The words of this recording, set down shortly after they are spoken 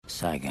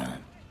Saigon.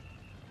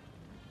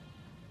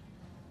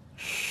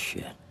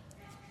 Shit.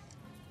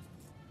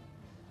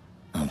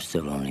 I'm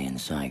still only in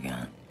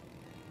Saigon.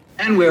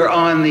 And we're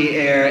on the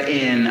air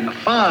in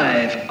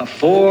 5,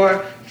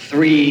 4,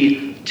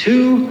 3,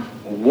 2,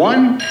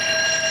 1.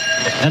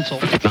 Pencil.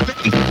 And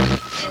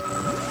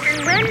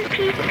when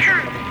peace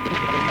comes,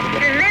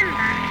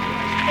 remember,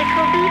 it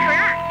will be for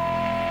us,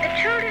 the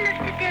children of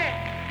today,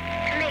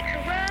 to make the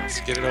world...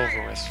 Let's get it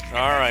over with.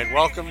 All right,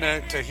 welcome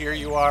to Here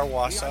You Are,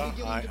 Wausau.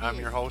 I'm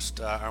your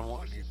host, I'm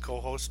your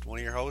co-host, one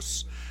of your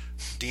hosts,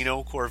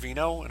 Dino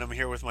Corvino, and I'm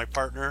here with my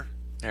partner,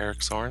 Eric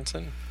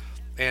Sorensen.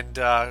 And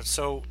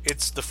so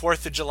it's the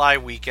 4th of July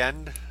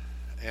weekend,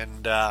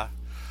 and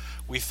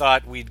we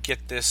thought we'd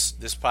get this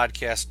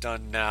podcast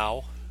done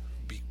now,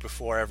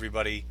 before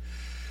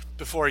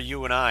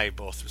you and I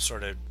both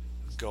sort of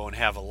go and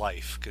have a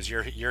life, because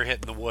you're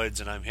hitting the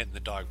woods and I'm hitting the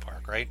dog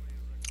park, right?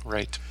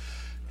 Right.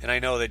 And I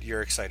know that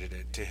you're excited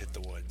to hit the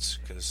woods,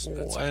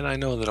 and I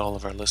know that all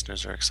of our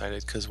listeners are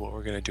excited, because what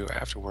we're going to do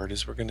afterward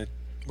is we're going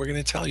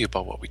to tell you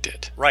about what we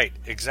did. Right,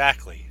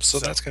 exactly. So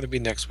that's going to be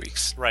next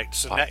week's right.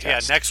 So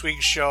next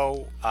week's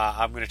show,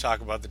 I'm going to talk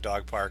about the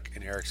dog park,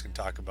 and Eric's going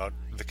to talk about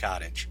the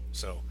cottage.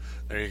 So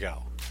there you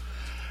go.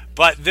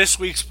 But this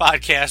week's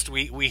podcast,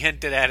 we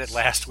hinted at it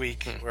last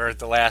week, or at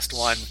the last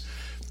one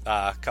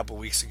a couple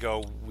weeks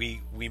ago.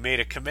 We made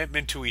a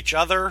commitment to each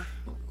other,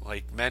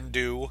 like men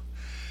do,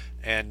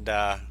 and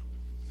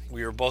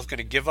we were both going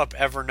to give up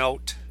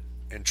Evernote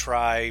and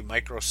try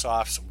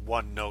Microsoft's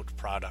OneNote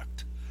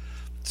product.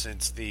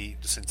 Since the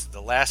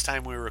last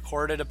time we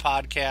recorded a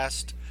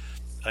podcast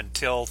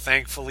until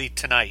thankfully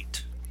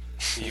tonight.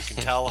 You can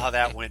tell how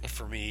that went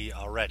for me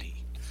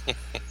already.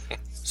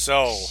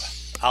 So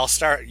I'll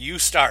start. You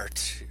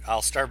start.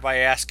 I'll start by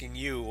asking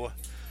you,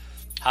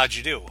 how'd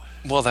you do?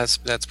 Well, that's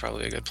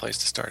probably a good place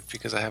to start,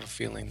 because I have a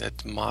feeling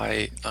that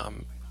my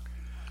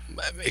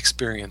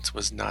experience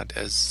was not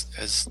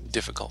as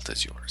difficult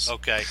as yours.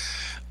 Okay.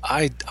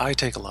 I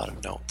take a lot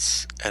of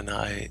notes, and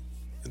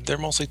they're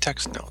mostly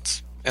text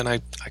notes. And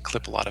I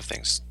clip a lot of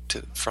things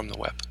from the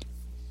web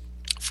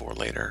for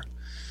later,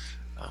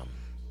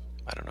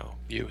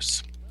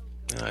 use.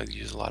 And I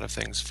use a lot of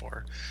things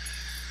for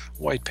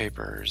white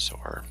papers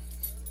or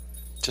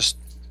just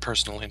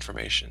personal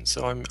information.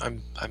 So I'm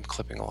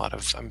copying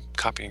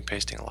and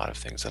pasting a lot of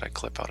things that I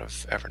clip out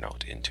of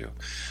Evernote into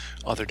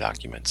other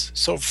documents.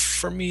 So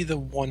for me, the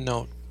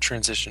OneNote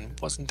transition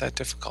wasn't that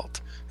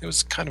difficult. It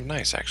was kind of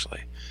nice,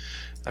 actually.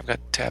 I've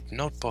got tabbed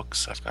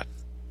notebooks. I've got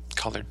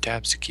colored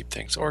tabs to keep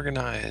things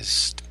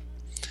organized.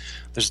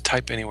 There's a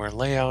type anywhere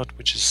layout,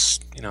 which is,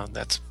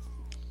 that's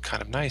kind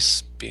of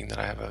nice, being that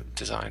I have a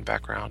design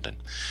background, and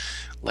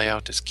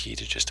layout is key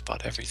to just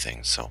about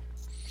everything. So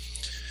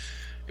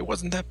it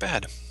wasn't that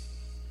bad.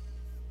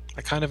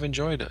 I kind of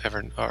enjoyed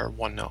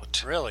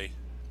OneNote. Really?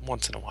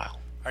 Once in a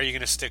while. Are you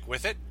going to stick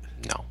with it?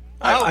 No.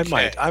 Okay. I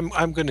might.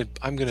 I'm gonna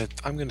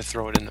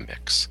throw it in the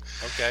mix.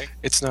 Okay.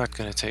 It's not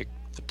gonna take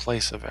the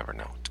place of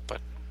Evernote,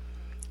 but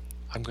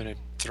I'm gonna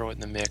throw it in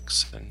the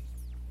mix and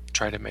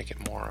try to make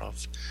it more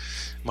of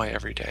my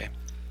everyday.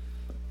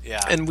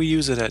 Yeah. And we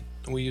use it at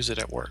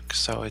work,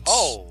 so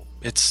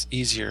it's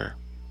easier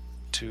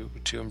to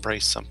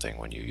embrace something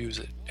when you use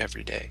it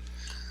every day.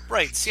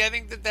 Right. See, I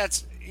think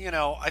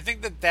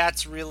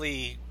that's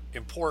really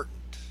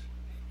important.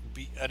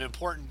 An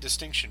important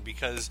distinction,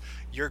 because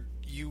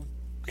you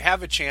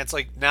have a chance,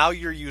 like now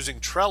you're using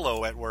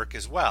Trello at work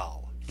as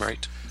well.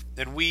 Right.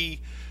 And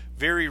we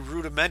very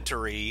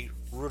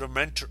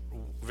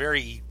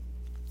very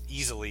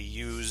easily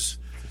use,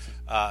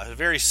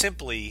 very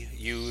simply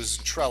use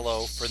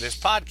Trello for this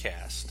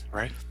podcast.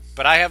 Right.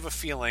 But I have a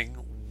feeling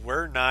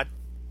we're not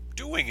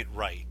doing it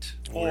right,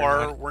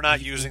 or we're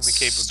not using the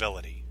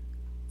capability.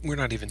 We're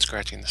not even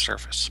scratching the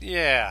surface.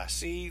 Yeah.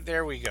 See,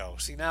 there we go.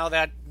 See, now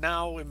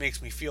it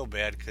makes me feel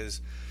bad, because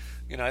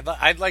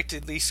I'd like to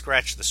at least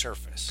scratch the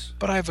surface.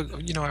 But I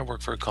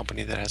work for a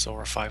company that has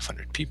over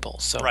 500 people,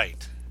 so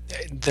right.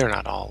 They're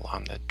not all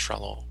on the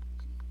Trello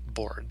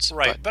boards.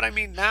 Right, but I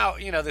mean, now,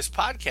 this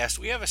podcast,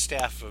 we have a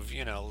staff of,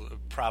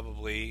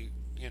 probably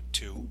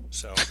 2.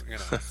 So,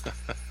 I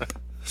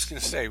was going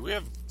to say, we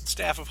have a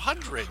staff of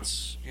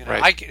hundreds.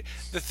 Right.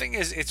 The thing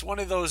is, it's one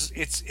of those,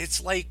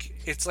 it's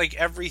like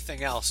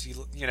everything else.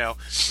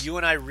 You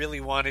and I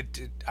really wanted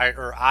to,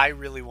 I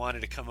really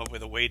wanted to come up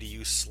with a way to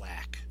use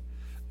Slack.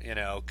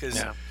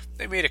 Because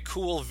they made a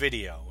cool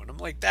video, and I'm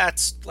like,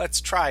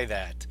 let's try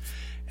that.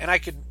 And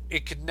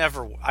it could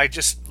never,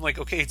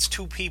 okay, it's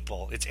 2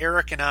 people. It's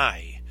Eric and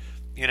I.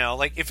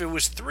 If it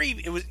was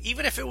 3,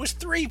 even if it was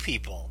 3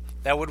 people,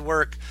 that would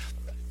work.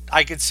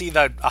 I could see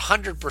the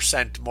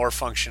 100% more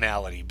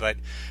functionality, but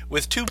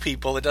with 2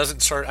 people, it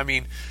doesn't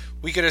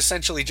we could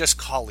essentially just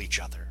call each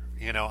other,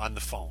 on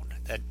the phone.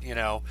 That,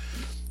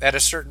 at a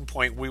certain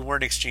point, we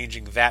weren't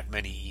exchanging that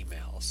many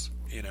emails.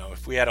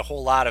 If we had a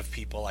whole lot of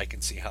people, I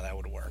can see how that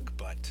would work.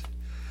 But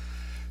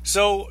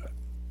so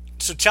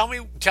tell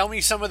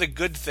me some of the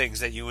good things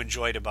that you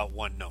enjoyed about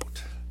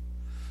OneNote.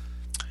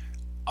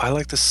 I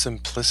like the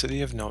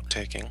simplicity of note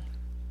taking,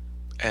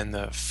 and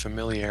the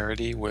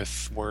familiarity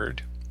with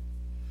Word,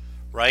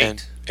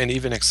 Right. and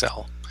even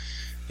Excel.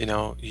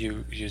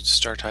 You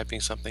start typing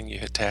something, you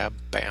hit tab,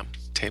 bam,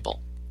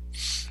 table.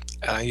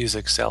 And I use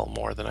Excel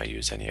more than I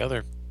use any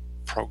other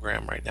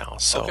program right now.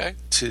 So Okay.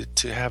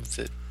 to have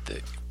the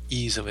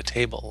ease of a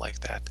table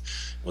like that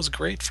was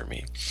great for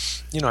me.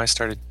 I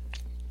started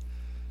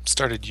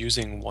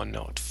using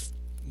OneNote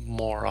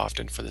more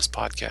often for this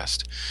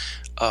podcast.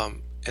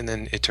 And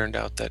then it turned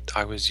out that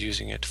I was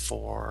using it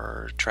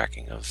for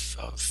tracking of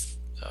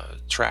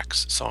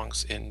tracks,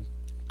 songs in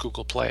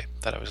Google Play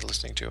that I was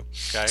listening to,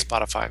 Okay.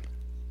 Spotify,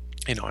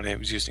 and I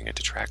was using it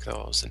to track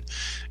those, and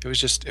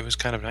it was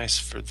kind of nice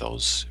for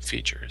those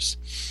features.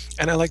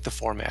 And I like the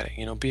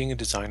formatting. Being a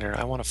designer,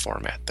 I want to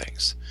format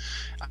things.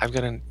 I've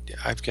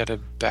got a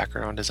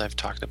background, as I've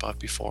talked about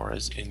before,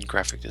 as in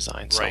graphic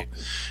design. So, Right.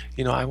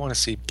 I want to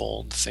see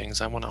bold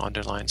things. I want to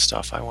underline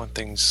stuff. I want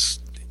things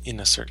in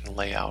a certain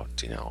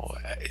layout.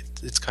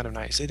 It's kind of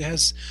nice. It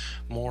has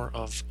more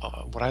of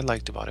what I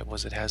liked about it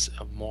was it has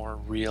a more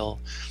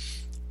real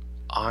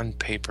on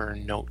paper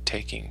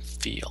note-taking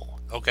feel.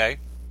 Okay.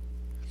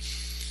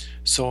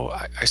 So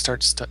I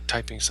start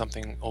typing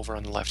something over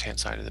on the left-hand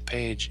side of the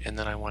page, and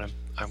then I want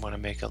to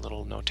make a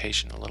little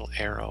notation, a little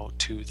arrow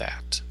to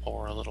that,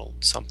 or a little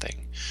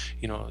something,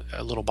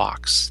 a little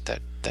box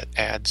that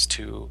adds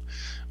to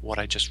what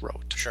I just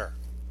wrote. Sure.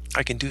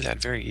 I can do that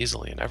very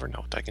easily in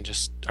Evernote.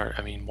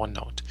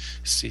 OneNote.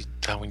 See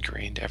how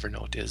ingrained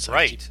Evernote is.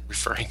 I keep Right.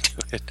 referring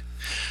to it.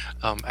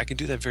 I can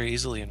do that very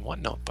easily in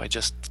OneNote by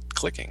just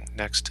clicking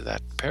next to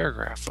that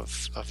paragraph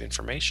of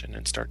information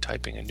and start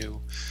typing a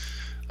new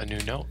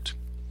note.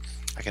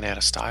 I can add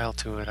a style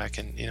to it. I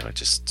can, it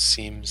just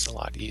seems a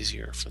lot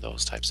easier for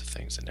those types of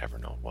things than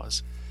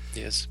Evernote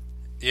is.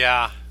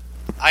 Yeah.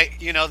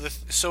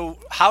 So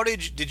how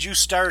did you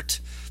start?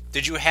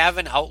 Did you have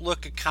an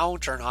Outlook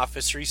account or an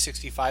Office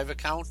 365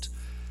 account?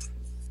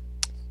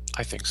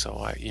 I think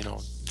so.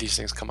 These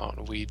things come out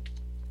and we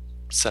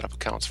set up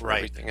accounts for Right.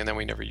 everything, and then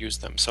we never use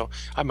them. So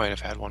I might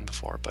have had one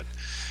before, but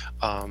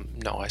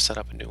no, I set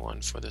up a new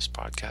one for this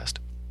podcast.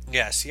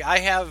 Yeah. See, I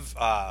have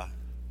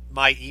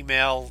my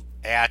email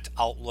at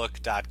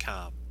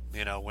outlook.com.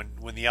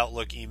 When the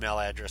Outlook email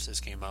addresses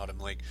came out, I'm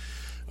like,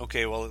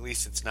 okay, well, at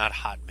least it's not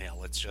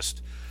Hotmail. It's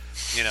just,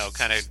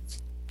 kind of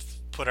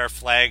put our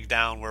flag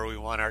down where we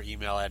want our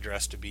email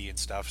address to be and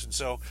stuff. And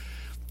so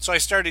I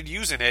started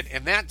using it,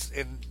 and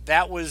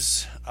that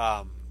was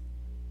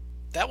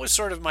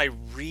sort of my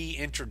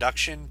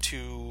reintroduction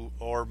to,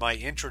 or my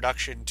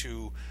introduction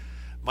to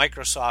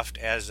Microsoft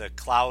as a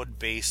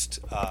cloud-based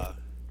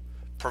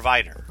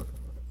provider.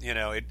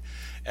 It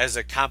as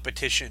a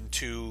competition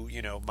to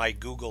my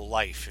Google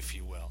Life, if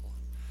you will.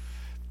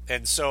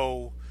 And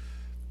so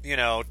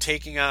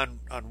taking on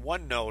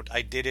OneNote,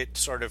 I did it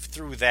sort of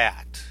through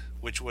that,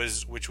 which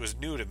was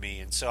new to me.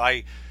 And so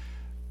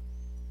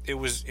it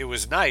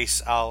was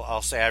nice.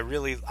 I'll say I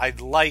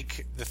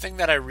like the thing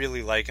that I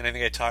really like, and I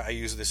think I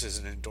used this as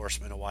an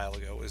endorsement a while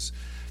ago, was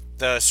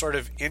the sort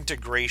of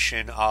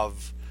integration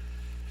of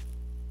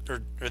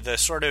or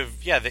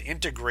the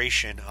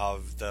integration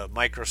of the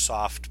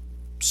Microsoft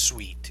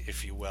suite,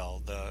 if you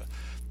will, the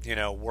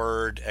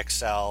Word,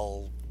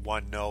 Excel,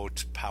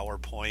 OneNote,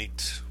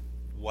 PowerPoint,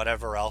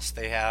 whatever else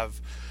they have.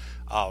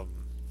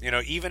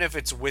 Even if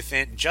it's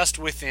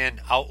within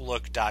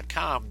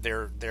Outlook.com,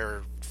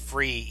 their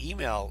free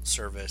email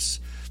service,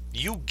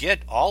 you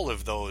get all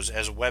of those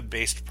as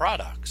web-based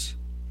products.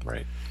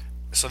 Right.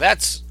 So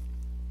that's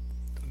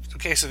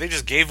okay. So they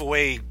just gave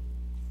away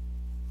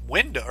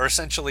Windows, or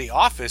essentially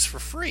Office, for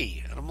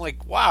free, and I'm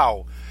like,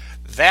 wow,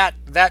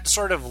 that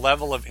sort of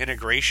level of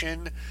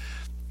integration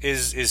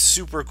is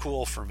super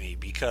cool for me,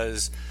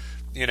 because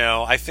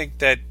I think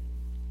that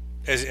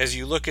as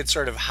you look at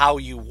sort of how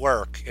you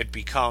work, it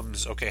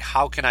becomes, okay,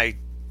 how can I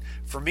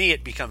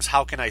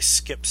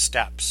skip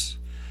steps,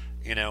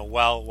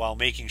 while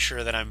making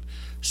sure that I'm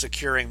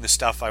securing the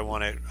stuff I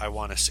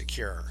want to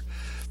secure.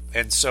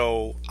 And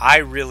so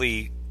I'm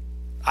really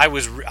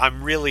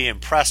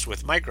impressed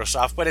with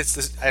Microsoft, but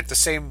it's at the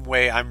same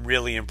way I'm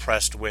really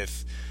impressed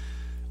with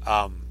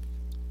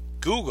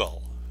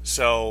Google.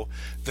 So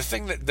the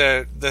thing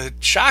the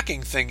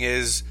shocking thing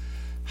is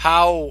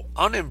how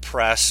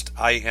unimpressed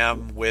I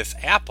am with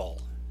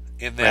Apple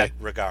in that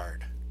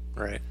regard.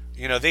 Right.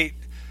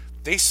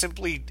 They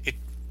simply,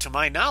 to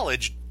my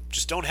knowledge,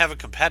 just don't have a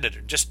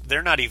competitor.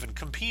 They're not even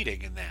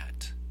competing in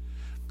that.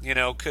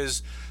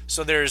 Because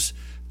so there's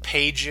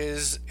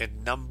Pages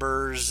and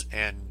Numbers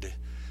and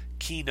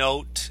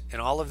Keynote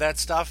and all of that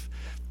stuff,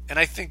 and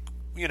I think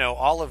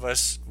all of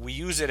us, we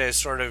use it as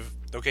sort of,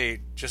 okay,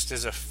 just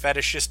as a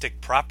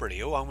fetishistic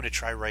property. Oh, I'm going to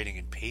try writing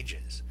in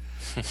Pages.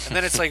 And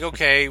then it's like,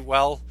 okay,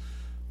 well,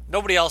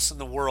 nobody else in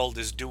the world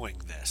is doing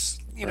this.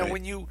 Right.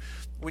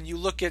 When you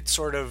look at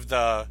sort of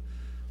the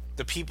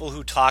people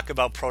who talk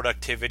about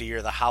productivity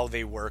or the how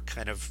they work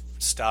kind of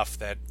stuff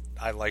that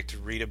I like to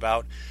read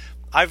about,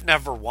 I've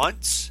never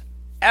once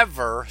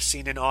ever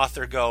seen an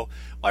author go,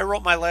 well, I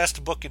wrote my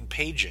last book in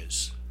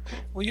Pages.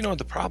 Well,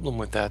 the problem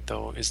with that,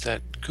 though, is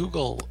that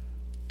Google,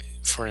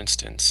 for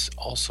instance,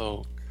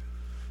 also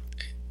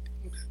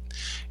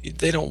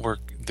they don't work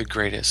the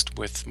greatest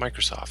with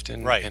Microsoft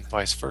and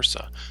vice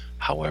versa.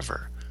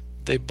 However,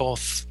 they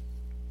both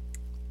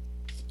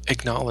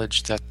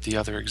acknowledge that the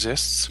other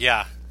exists.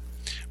 Yeah.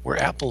 Where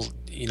Apple,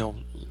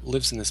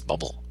 lives in this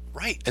bubble.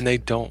 Right. And they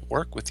don't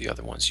work with the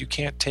other ones. You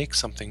can't take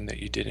something that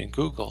you did in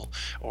Google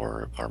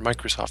or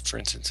Microsoft, for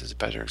instance, is a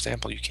better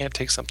example. You can't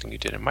take something you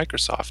did in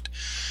Microsoft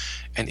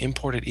and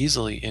import it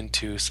easily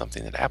into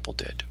something that Apple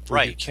did.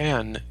 Right. You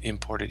can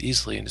import it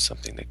easily into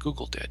something that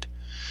Google did.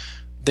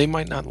 They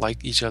might not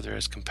like each other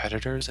as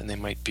competitors, and they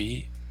might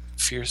be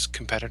fierce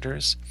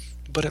competitors,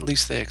 but at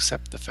least they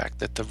accept the fact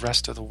that the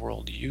rest of the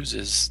world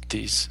uses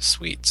these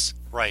suites.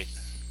 Right.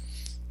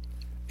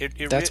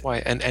 That's why,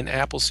 and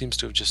Apple seems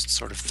to have just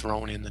sort of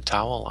thrown in the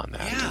towel on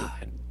that. Yeah.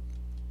 And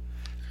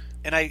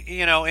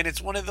and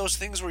it's one of those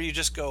things where you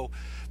just go,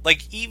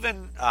 like,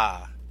 even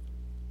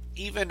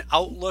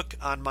Outlook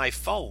on my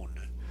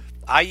phone.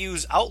 I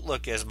use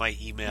Outlook as my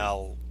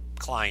email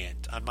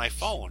client on my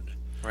phone.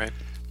 Right.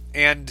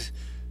 And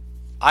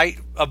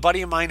a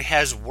buddy of mine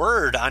has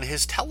Word on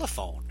his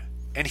telephone,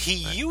 and he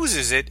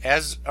uses it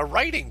as a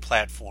writing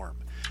platform.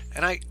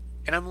 And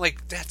I'm like,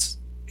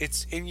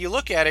 and you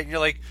look at it and you're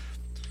like,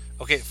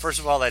 okay, first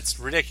of all, that's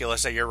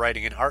ridiculous that you're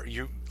writing an art.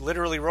 You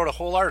literally wrote a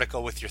whole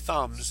article with your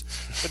thumbs,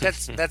 but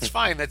that's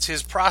fine. That's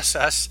his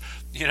process.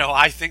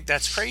 I think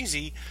that's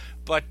crazy,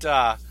 but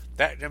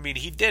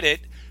he did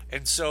it,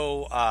 and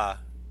so.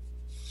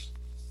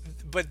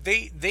 But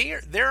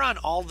they're on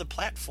all the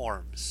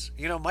platforms.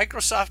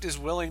 Microsoft is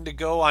willing to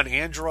go on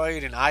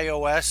Android and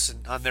iOS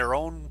and on their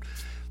own,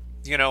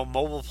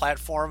 mobile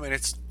platform,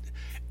 and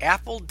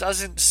Apple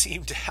doesn't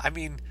seem to.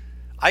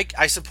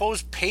 I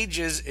suppose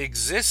Pages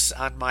exists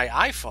on my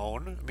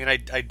iPhone.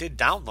 I did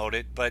download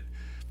it, but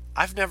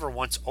I've never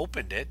once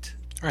opened it.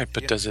 Right,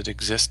 but does it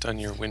exist on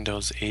your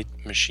Windows 8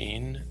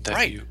 machine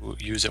that you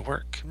use at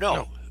work?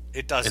 No,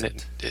 it doesn't.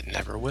 And it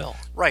never will.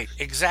 Right,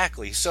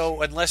 exactly.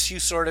 So unless you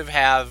sort of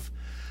have...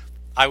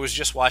 I was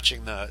just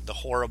watching the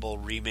horrible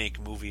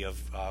remake movie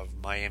of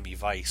Miami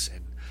Vice,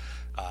 and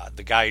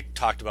the guy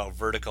talked about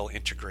vertical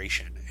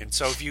integration. And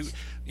so if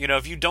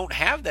you don't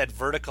have that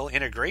vertical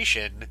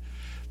integration,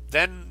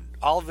 then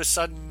all of a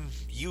sudden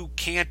you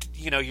can't,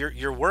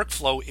 your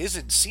workflow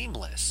isn't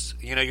seamless.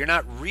 You're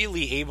not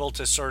really able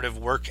to sort of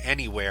work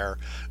anywhere,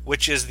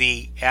 which is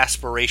the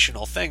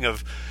aspirational thing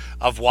of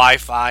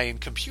Wi-Fi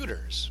and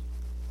computers.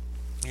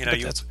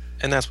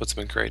 That's what's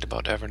been great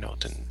about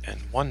Evernote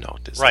and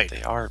OneNote is that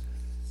they are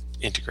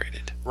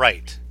integrated.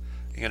 Right.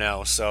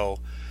 So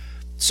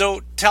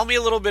tell me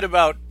a little bit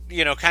about,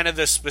 kind of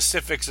the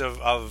specifics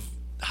of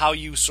how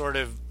you sort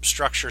of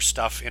structure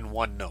stuff in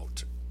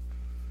OneNote.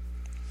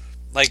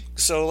 Like,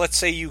 so let's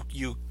say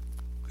you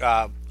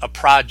a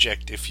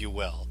project, if you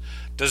will.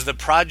 Does the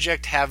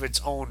project have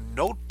its own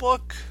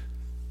notebook?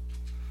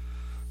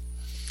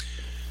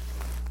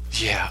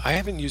 Yeah, I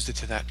haven't used it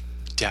to that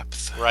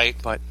depth. Right.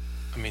 But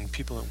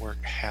people at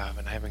work have,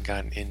 and I haven't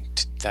gotten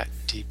into that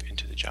deep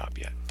into the job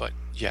yet. But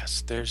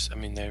yes, there's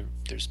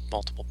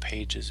multiple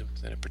pages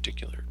within a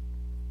particular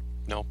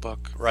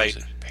notebook. Right.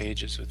 There's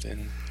pages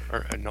within,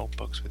 or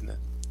notebooks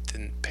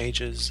within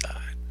pages.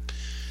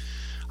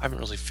 I haven't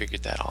really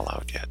figured that all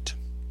out yet.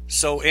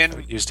 So I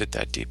haven't used it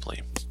that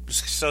deeply.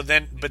 So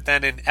then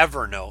in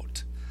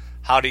Evernote,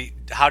 how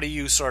do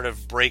you sort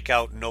of break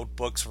out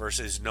notebooks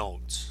versus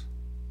notes?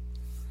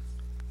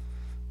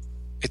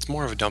 It's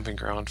more of a dumping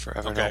ground for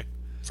Evernote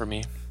for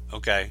me.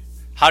 Okay.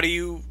 How do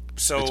you?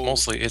 So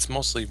it's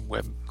mostly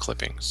web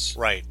clippings,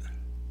 right?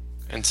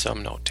 And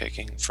some note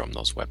taking from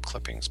those web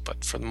clippings,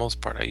 but for the most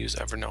part, I use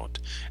Evernote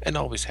and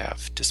always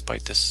have,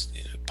 despite this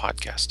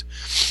podcast.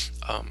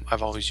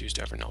 I've always used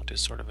Evernote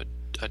as sort of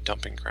a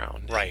dumping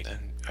ground, right? And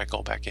then I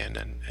go back in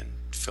and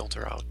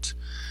filter out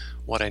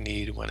what I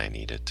need when I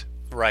need it,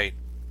 right?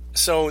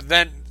 So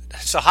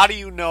how do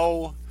you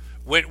know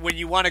when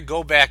you want to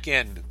go back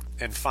in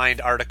and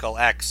find article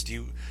X?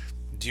 Do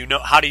you know,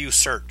 how do you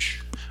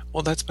search?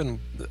 Well, that's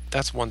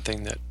one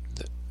thing that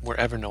where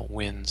Evernote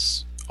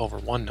wins over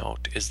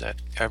OneNote is that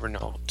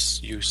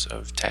Evernote's use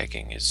of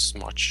tagging is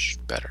much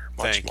better,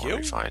 much more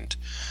refined.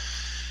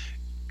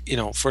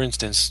 For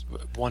instance,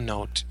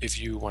 OneNote, if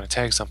you want to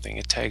tag something,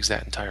 it tags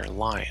that entire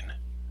line,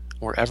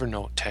 where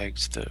Evernote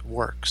tags the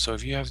work. So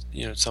if you have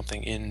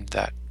something in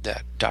that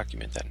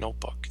document, that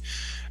notebook,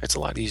 it's a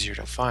lot easier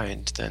to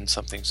find than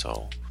something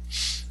so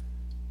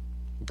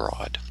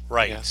broad.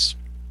 Right. Yes.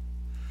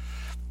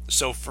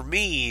 So for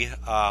me,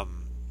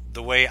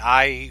 the way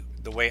I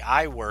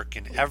work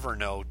in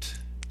Evernote,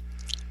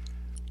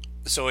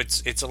 so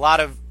it's a lot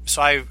of,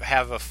 so I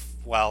have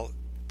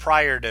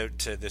prior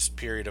to this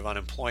period of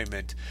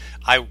unemployment,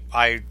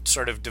 I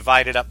sort of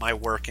divided up my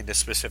work into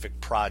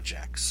specific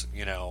projects.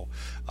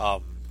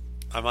 I'm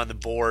on the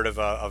board of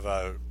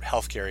a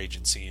healthcare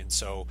agency, and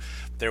so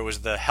there was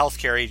the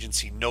healthcare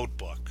agency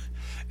notebook,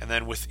 and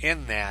then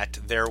within that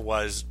there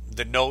was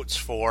the notes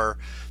for,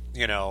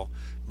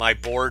 my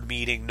board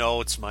meeting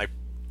notes, my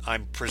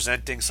I'm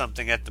presenting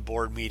something at the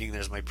board meeting.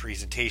 There's my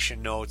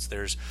presentation notes.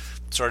 There's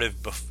sort of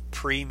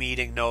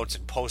pre-meeting notes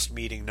and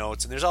post-meeting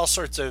notes, and there's all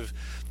sorts of,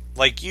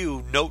 like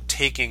you,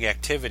 note-taking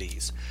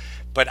activities.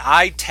 But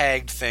I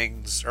tag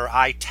things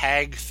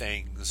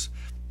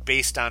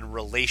based on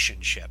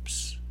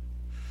relationships.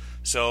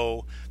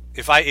 So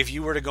if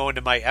you were to go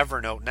into my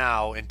Evernote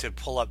now and to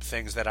pull up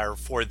things that are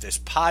for this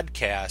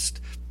podcast,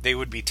 they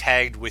would be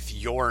tagged with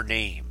your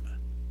name,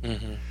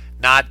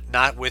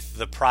 not with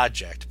the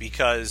project,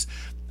 because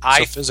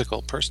so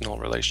physical, personal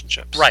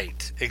relationships.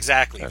 Right,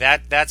 exactly. Okay.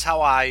 That's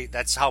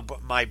how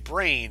my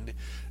brain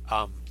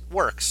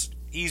works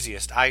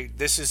easiest.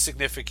 This is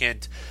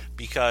significant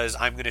because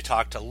I'm going to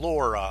talk to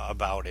Laura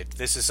about it.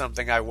 This is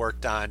something I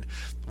worked on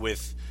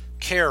with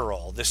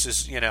Carol. This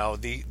is,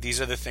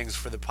 these are the things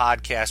for the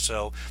podcast.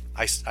 So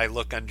I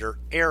look under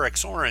Eric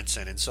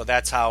Sorensen, and so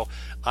that's how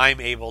I'm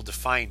able to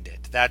find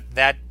it.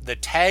 That the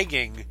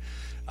tagging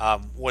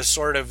was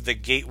sort of the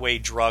gateway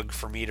drug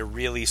for me to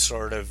really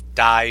sort of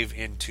dive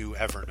into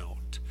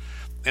Evernote.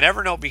 And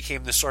Evernote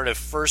became the sort of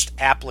first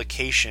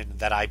application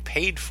that I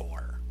paid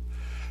for.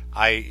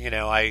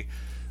 I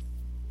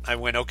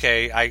went,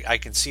 okay, I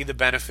can see the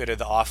benefit of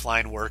the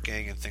offline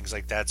working and things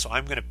like that, so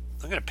I'm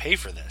gonna pay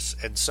for this.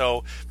 And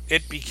so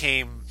it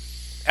became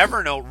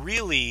Evernote,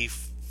 really,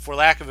 for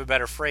lack of a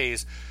better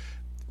phrase,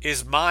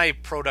 is my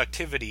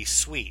productivity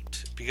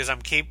suite, because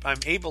I'm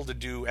able to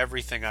do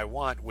everything I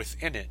want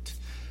within it.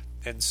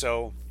 And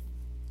so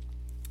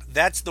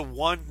that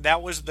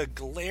was the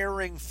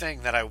glaring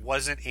thing that I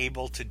wasn't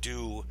able to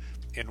do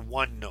in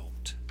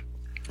OneNote.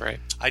 Right.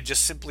 I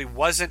just simply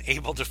wasn't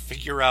able to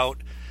figure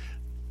out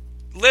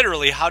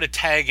literally how to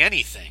tag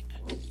anything.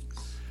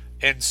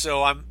 And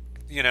so I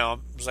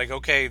was like,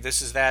 okay,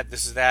 this is that,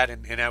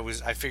 and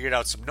I figured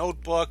out some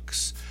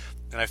notebooks,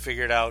 and I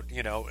figured out,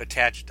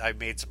 I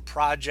made some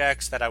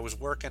projects that I was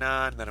working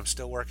on, that I'm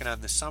still working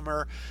on this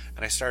summer,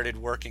 and I started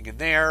working in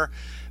there,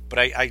 but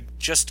I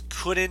just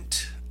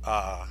couldn't,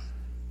 I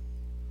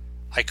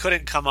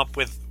couldn't come up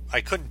with, I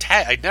couldn't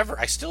tag,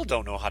 I still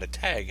don't know how to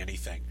tag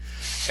anything.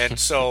 And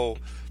so,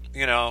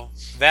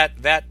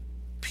 that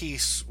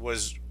piece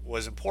was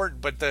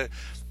important, but the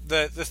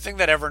thing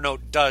that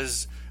Evernote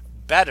does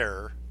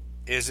better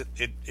is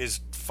it is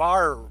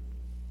far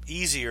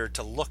easier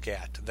to look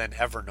at than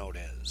Evernote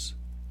is.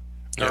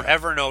 Yeah.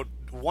 Or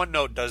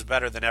OneNote does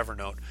better than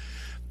Evernote,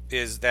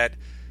 is that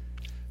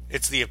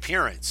it's the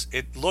appearance.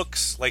 It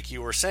looks, like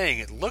you were saying,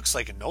 it looks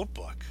like a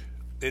notebook.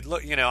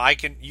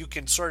 You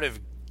can sort of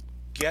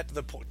get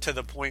to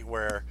the point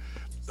where,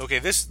 okay,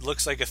 this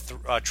looks like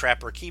a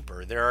Trapper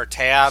Keeper. There are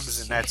tabs,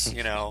 and that's,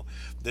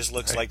 this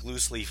looks like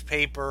loose leaf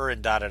paper,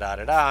 and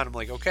da-da-da-da-da. And I'm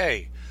like,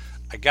 okay,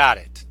 I got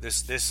it.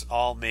 This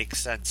all makes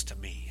sense to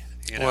me.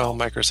 Well,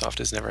 Microsoft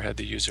has never had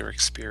the user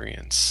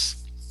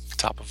experience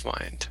top of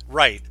mind.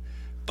 Right.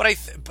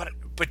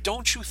 But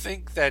don't you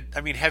think that,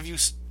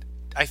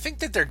 I think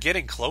that they're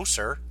getting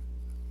closer.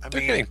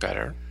 They're getting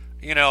better.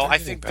 I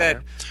think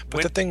better. that.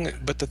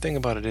 But the thing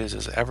about it is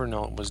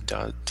Evernote was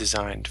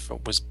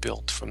was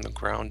built from the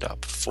ground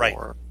up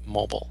for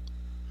mobile,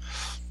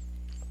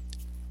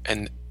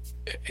 and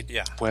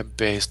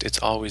web-based. It's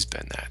always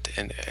been that,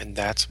 and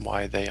that's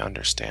why they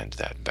understand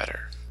that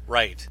better.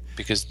 Right.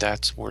 Because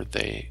that's where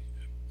they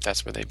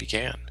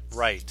began.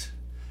 Right.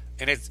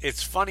 And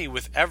it's funny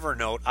with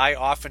Evernote. I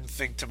often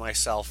think to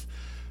myself,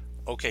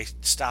 okay,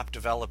 stop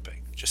developing.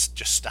 Just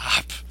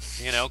stop.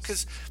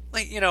 Because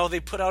they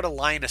put out a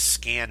line of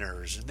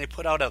scanners, and they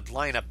put out a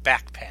line of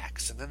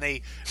backpacks, and then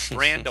they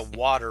brand a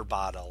water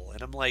bottle,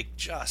 and I'm like,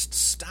 just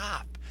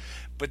stop.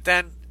 But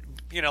then,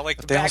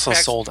 but they also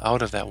sold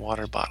out of that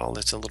water bottle.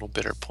 That's a little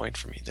bitter point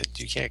for me, that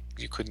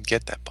you couldn't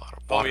get that bottle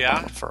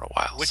for a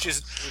while.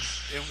 Is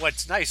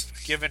what's nice,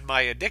 given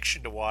my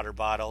addiction to water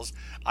bottles,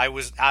 I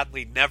was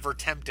oddly never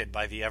tempted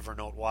by the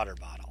Evernote water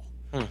bottle.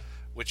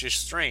 Which is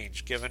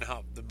strange, given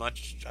how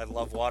much I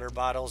love water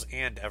bottles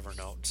and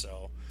Evernote.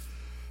 So,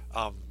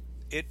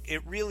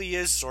 it really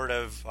is sort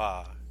of.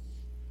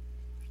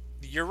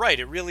 You're right.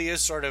 It really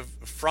is sort of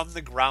from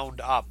the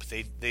ground up.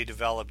 They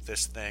developed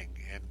this thing,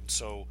 and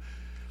so.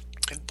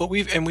 But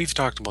we've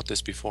talked about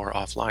this before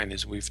offline.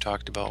 Is we've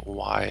talked about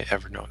why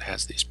Evernote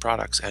has these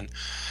products, and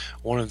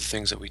one of the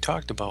things that we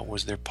talked about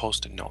was their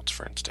Post-it notes,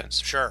 for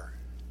instance. Sure.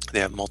 They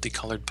have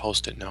multicolored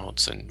Post-it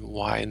notes, and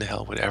why in the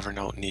hell would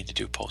Evernote need to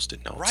do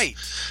Post-it notes? Right.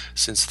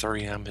 Since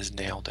 3M has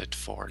nailed it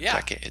for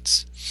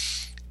decades.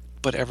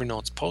 But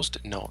Evernote's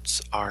Post-it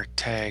notes are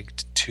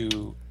tagged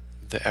to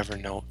the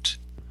Evernote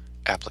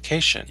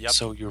application. Yep.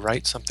 So you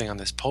write something on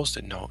this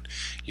Post-it note,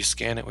 you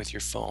scan it with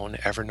your phone,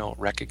 Evernote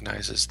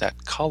recognizes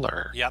that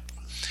color. Yep.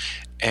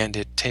 And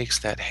it takes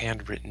that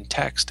handwritten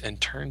text and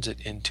turns it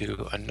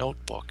into a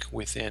notebook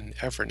within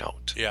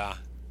Evernote. Yeah.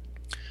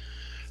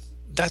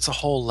 That's a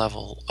whole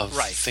level of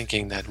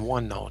thinking that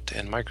OneNote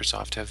and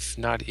Microsoft have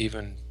not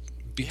even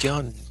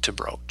begun to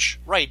broach.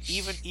 Right.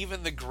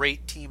 Even the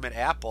great team at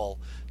Apple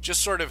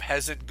just sort of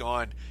hasn't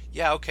gone,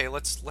 yeah, okay,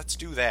 let's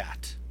do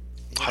that.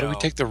 How do we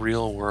take the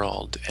real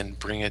world and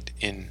bring it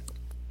in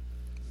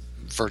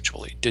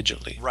virtually,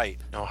 digitally. Right.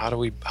 Now, how do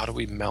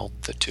we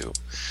meld the two?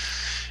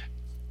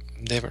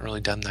 They haven't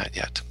really done that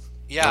yet.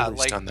 Yeah,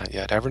 Nobody's done that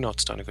yet.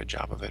 Evernote's done a good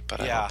job of it,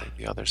 but I don't think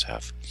the others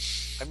have.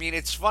 I mean,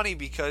 it's funny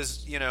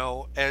because,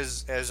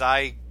 as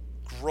I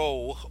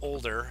grow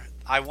older,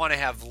 I want to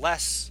have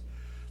less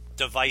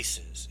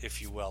devices,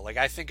 if you will. Like,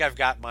 I think I've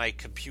got my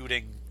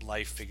computing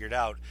life figured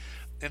out.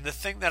 And the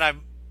thing that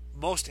I'm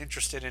most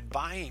interested in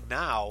buying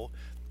now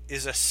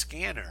is a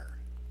scanner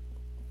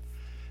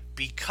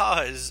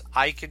because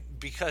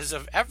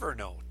of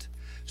Evernote.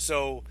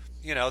 So,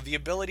 the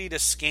ability to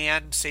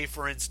scan, say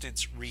for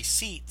instance,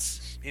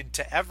 receipts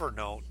into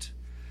Evernote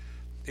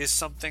is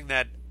something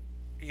that,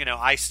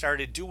 I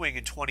started doing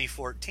in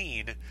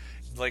 2014,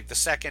 like the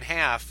second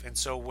half. And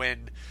so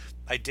when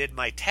I did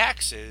my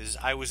taxes,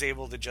 I was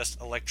able to just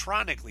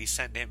electronically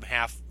send him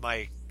half,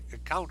 my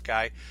account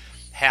guy,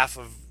 half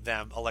of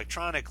them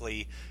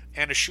electronically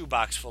and a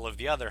shoebox full of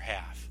the other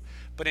half.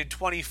 But in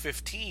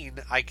 2015,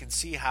 I can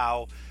see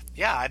how,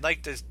 I'd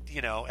like to,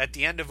 at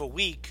the end of a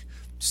week,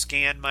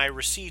 scan my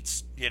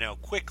receipts,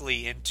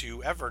 quickly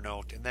into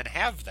Evernote and then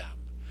have them.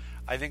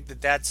 I think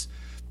that's,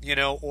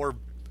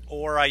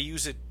 or I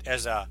use it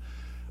as a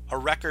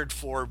record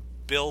for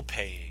bill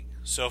paying.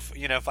 So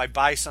if I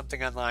buy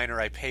something online or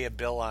I pay a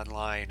bill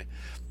online,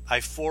 I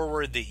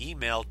forward the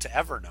email to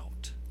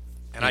Evernote,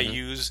 and I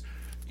use,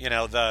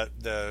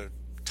 the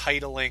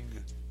titling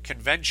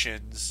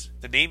conventions,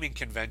 the naming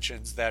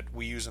conventions that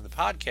we use in the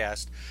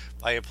podcast.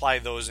 I apply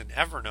those in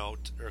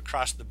Evernote or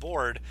across the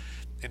board,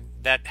 and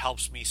that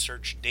helps me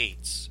search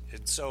dates.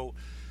 And so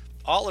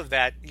all of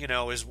that,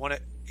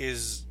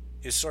 is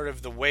sort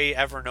of the way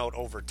Evernote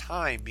over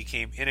time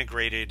became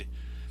integrated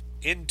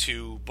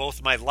into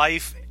both my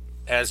life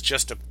as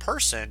just a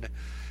person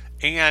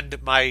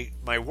and my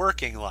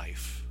working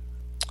life.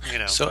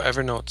 So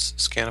Evernote's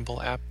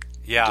scannable app,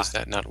 does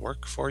that not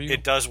work for you?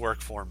 It does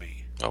work for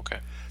me. Okay.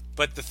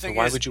 But the thing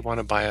why would you want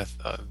to buy a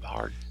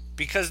hard?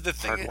 Because the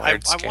thing I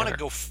want to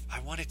go. I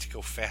want it to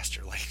go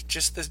faster. Like,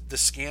 just the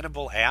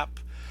scannable app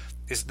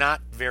is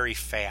not very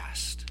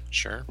fast.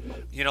 Sure.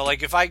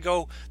 Like if I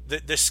go,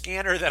 the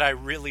scanner that I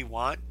really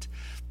want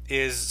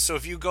is, so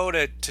if you go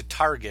to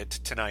Target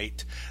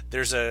tonight,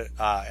 there's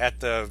at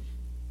the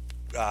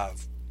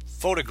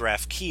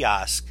photograph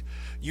kiosk,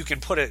 you can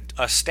put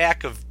a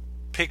stack of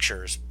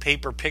pictures,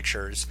 paper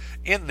pictures,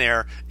 in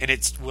there, and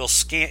it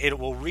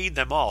will read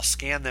them all,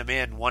 scan them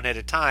in one at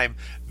a time,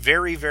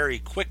 very, very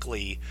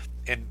quickly,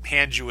 and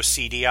hand you a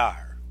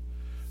CDR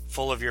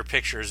full of your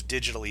pictures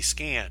digitally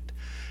scanned.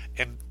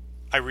 And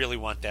I really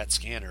want that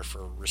scanner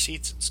for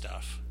receipts and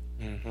stuff.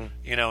 And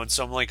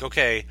so I'm like,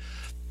 okay,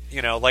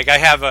 like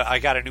I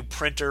got a new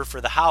printer for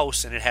the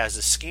house, and it has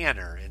a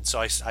scanner, and so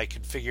I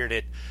configured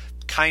it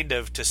kind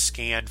of to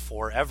scan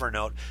for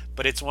Evernote,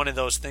 but it's one of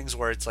those things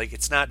where it's like,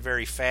 it's not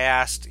very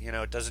fast,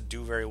 it doesn't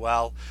do very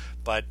well,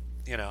 but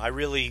I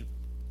really,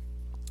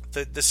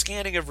 the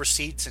scanning of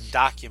receipts and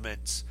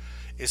documents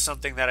is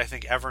something that I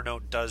think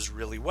Evernote does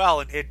really well.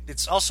 And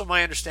it's also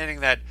my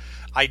understanding that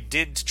I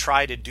didn't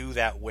try to do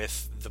that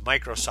with the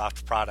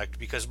Microsoft product,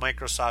 because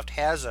Microsoft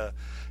has a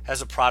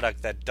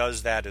product that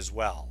does that as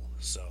well.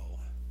 So,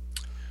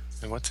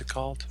 and what's it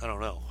called? I don't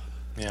know.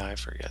 Yeah, I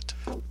forget.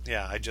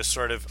 Yeah, I just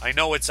I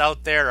know it's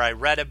out there. I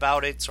read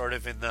about it sort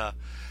of in the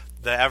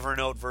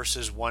Evernote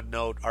versus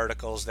OneNote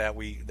articles that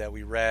we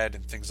read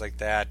and things like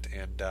that,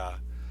 and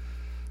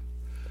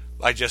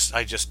I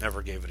just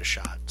never gave it a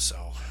shot.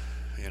 So,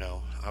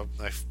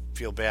 I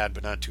feel bad,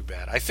 but not too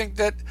bad. I think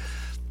that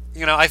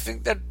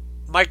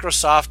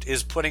Microsoft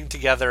is putting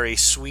together a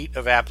suite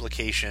of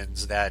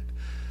applications that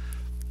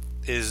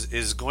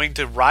is going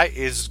to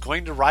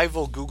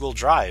rival Google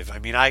Drive. I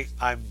mean,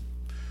 I'm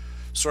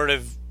sort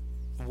of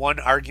one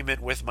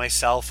argument with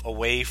myself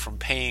away from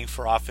paying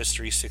for Office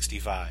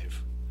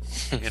 365.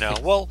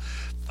 Well,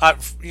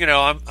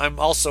 I'm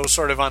also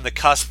sort of on the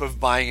cusp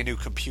of buying a new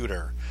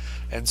computer,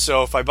 and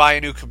so if I buy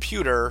a new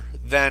computer,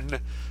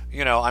 then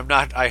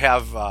I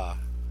have a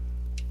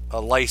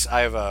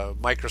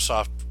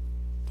Microsoft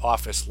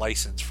Office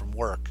license from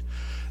work,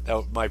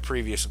 that my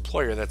previous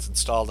employer, that's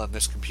installed on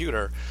this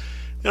computer.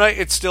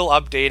 It's still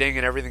updating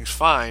and everything's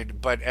fine,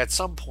 but at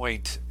some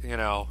point,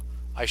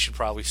 I should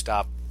probably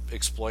stop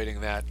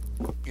exploiting that,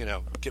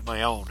 get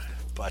my own.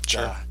 But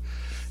sure.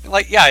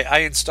 I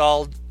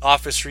installed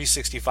Office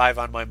 365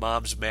 on my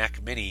mom's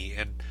Mac Mini,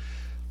 and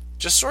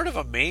just sort of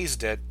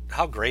amazed at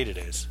how great it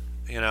is.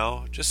 When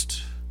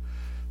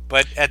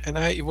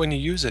you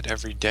use it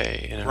every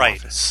day in an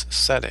office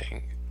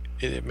setting,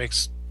 it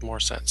makes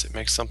more sense. It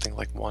makes something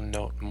like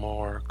OneNote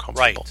more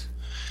comfortable. Right.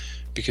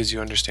 Because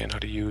you understand how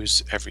to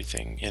use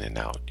everything in and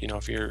out.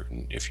 If you're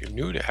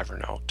new to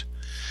Evernote,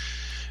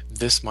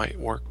 this might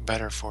work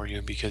better for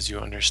you because you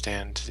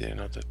understand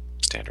the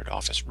standard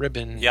Office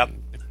ribbon, yep,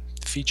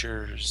 the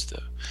features,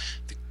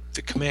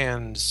 the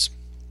commands.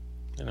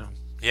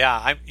 Yeah,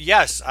 I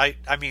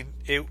mean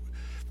it.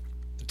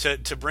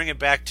 To bring it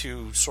back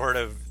to sort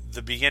of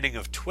the beginning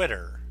of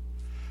Twitter,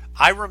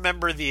 I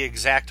remember the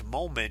exact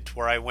moment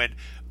where I went,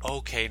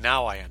 okay,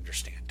 now I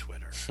understand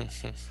Twitter.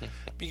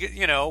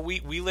 Because,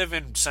 we live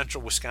in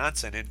central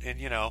Wisconsin, and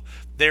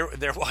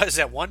there was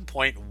at one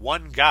point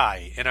one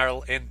guy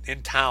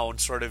in town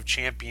sort of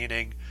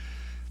championing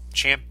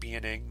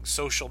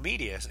social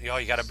media.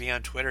 You got to be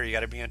on Twitter. You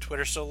got to be on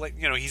Twitter. So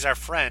he's our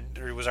friend,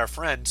 or he was our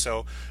friend.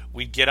 So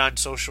we'd get on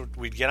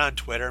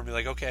Twitter and be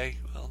like, okay,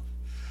 well,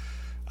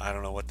 I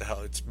don't know what the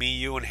hell. It's me,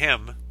 you, and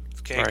him.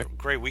 Okay, right.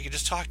 Great. We can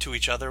just talk to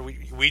each other.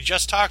 We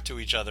just talk to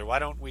each other. Why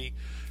don't we?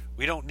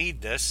 We don't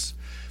need this.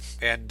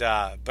 And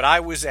but I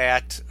was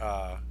at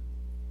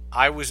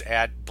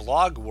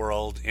Blog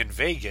World in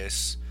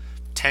Vegas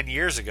 10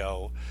 years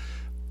ago,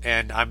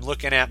 and I'm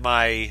looking at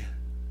I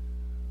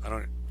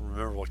don't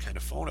remember what kind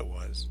of phone it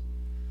was.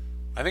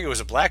 I think it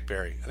was a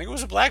BlackBerry.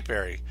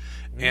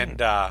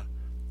 And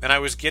I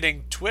was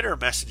getting Twitter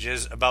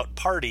messages about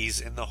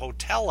parties in the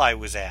hotel I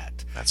was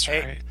at. That's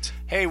right.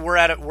 Hey, we're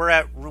at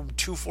room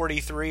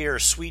 243 or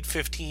suite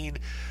 15.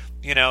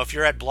 If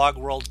you're at Blog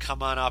World,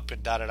 come on up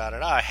and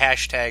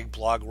hashtag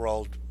Blog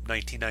World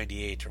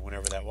 1998 or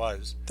whenever that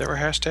was. There were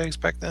hashtags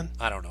back then?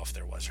 I don't know if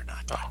there was or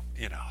not. Oh.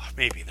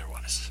 Maybe there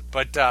was.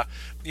 But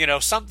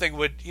something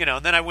would,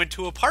 and then I went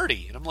to a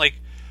party and I'm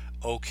like,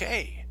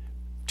 okay,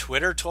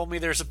 Twitter told me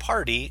there's a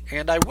party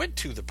and I went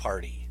to the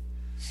party.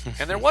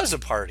 And there was a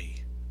party.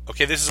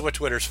 Okay, this is what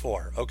Twitter's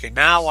for. Okay,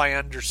 now I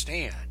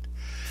understand.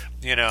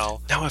 Now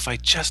if I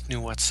just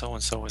knew what so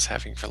and so was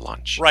having for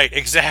lunch. Right,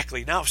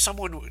 exactly. Now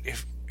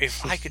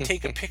if I could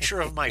take a picture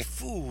of my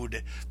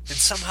food and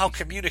somehow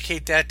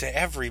communicate that to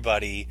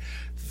everybody,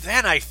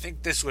 then I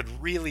think this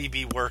would really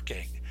be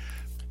working.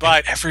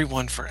 But and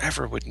everyone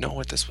forever would know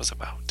what this was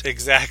about.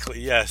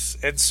 Exactly, yes.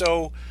 And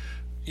so,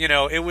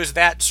 it was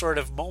that sort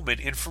of moment.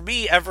 And for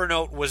me,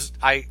 Evernote was,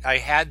 I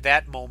had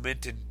that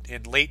moment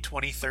in late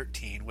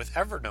 2013 with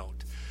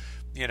Evernote.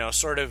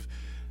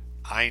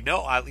 I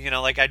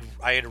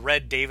had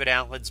read David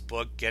Allen's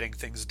book, Getting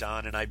Things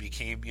Done, and I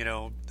became,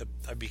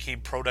 I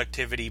became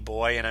productivity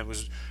boy, and I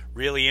was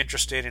really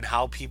interested in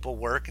how people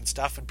work and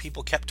stuff, and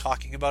people kept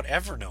talking about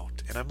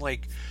Evernote. And I'm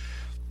like,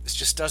 this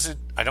just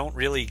I don't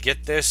really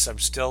get this. I'm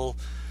still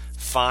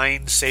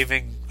fine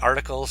saving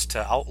articles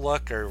to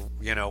Outlook or,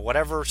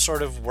 whatever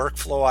sort of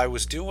workflow I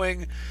was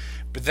doing.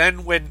 But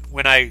then when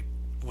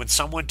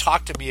someone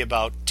talked to me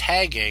about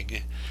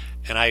tagging,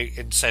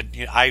 and said,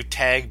 I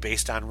tag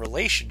based on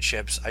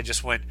relationships, I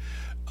just went,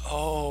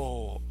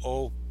 oh,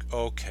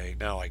 okay,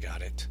 now I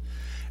got it.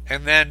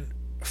 And then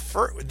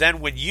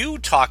when you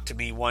talked to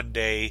me one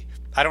day,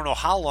 I don't know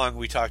how long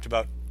we talked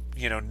about,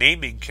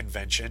 naming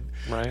convention,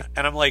 right?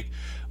 And I'm like,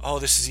 oh,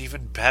 this is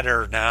even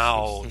better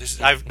now.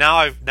 I'm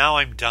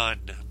done,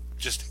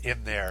 just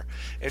in there.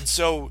 And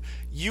so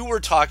you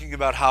were talking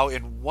about how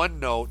in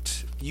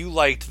OneNote you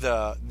liked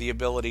the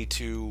ability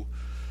to,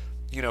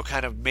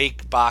 kind of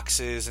make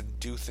boxes and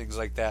do things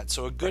like that.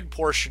 So a good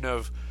portion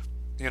of,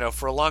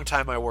 for a long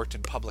time I worked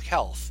in public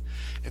health.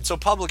 And so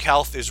public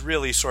health is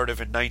really sort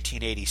of in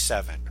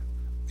 1987.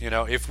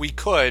 If we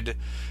could,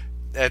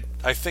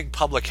 I think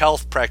public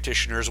health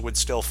practitioners would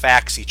still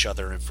fax each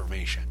other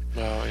information.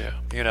 Oh, yeah.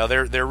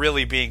 They're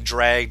really being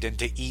dragged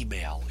into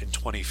email in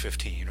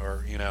 2015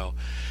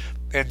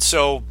 and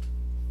so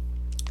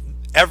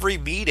every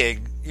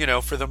meeting,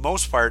 for the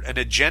most part, an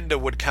agenda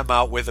would come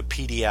out with a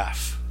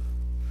PDF.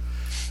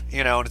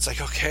 And it's like,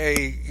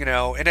 okay,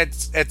 and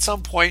at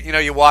some point,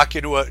 you walk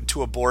into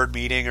a board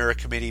meeting or a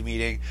committee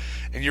meeting,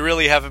 and you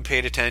really haven't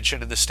paid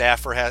attention, and the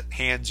staffer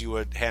hands you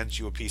a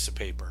piece of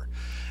paper,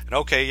 and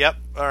okay, yep,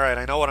 all right,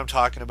 I know what I'm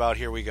talking about.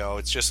 Here we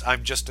go.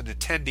 I'm just an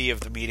attendee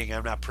of the meeting.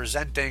 I'm not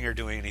presenting or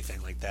doing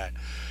anything like that.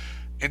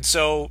 And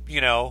so,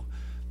 I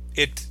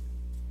get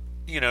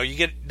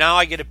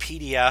a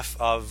PDF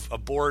of a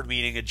board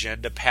meeting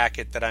agenda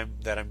packet that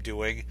I'm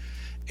doing.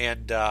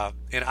 And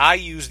I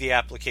use the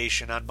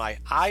application on my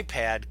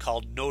iPad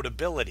called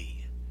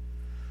Notability,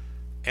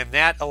 and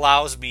that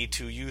allows me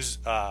to use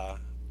a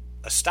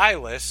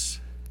stylus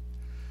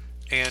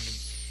and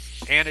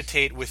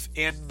annotate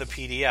within the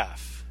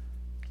PDF,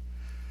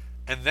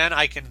 and then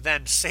I can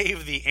then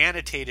save the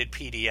annotated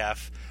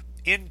PDF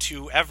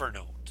into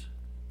Evernote.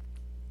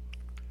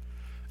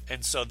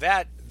 And so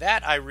that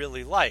I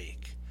really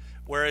like,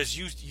 whereas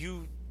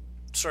you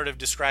sort of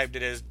described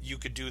it as you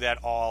could do that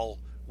all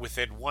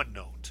within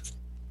OneNote.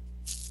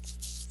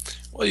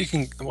 Well, you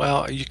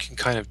can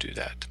kind of do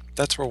that.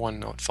 That's where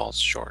OneNote falls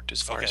short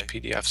as far as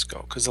PDFs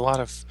go, because a lot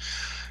of,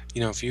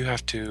 if you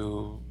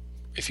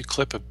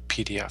clip a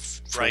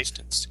PDF, for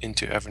instance,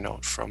 into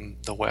Evernote from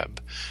the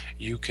web,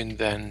 you can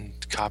then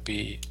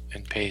copy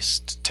and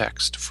paste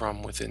text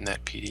from within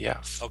that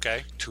PDF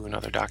to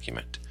another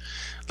document.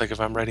 Like if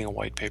I'm writing a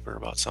white paper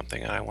about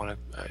something and I want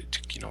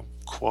to,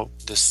 quote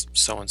this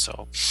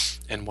so-and-so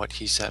and what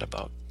he said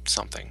about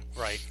something,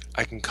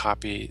 I can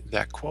copy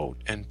that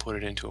quote and put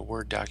it into a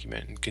Word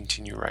document and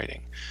continue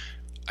writing.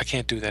 I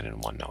can't do that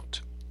in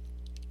OneNote.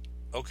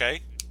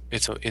 Okay.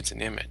 It's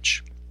an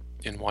image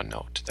in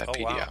OneNote, that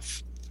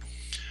PDF. Wow.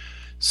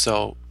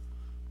 So,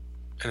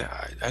 and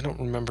I don't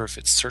remember if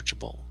it's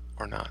searchable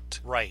or not.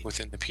 Right.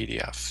 Within the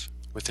PDF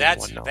within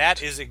OneNote.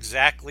 That is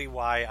exactly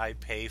why I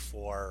pay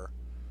for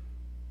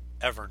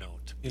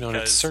Evernote. You know, and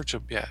it's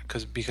searchable. Yeah,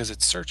 because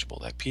it's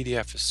searchable. That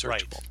PDF is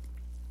searchable. Right.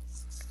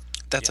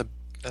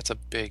 That's a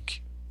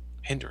big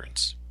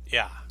hindrance.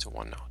 Yeah. To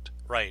OneNote.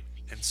 Right.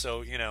 And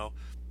so,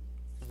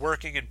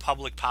 working in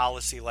public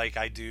policy like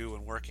I do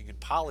and working in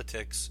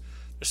politics,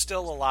 there's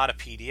still a lot of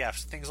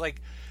PDFs. Things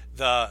like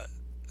the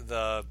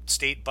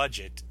state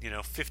budget,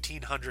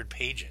 1,500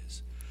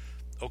 pages.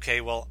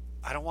 Okay, well,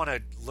 I don't want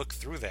to look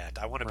through that.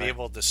 I want to be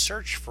able to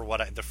search for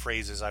the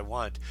phrases I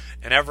want,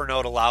 and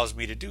Evernote allows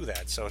me to do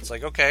that. So it's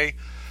like, okay,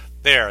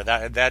 there,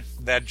 that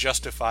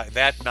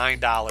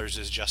 $9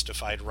 is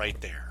justified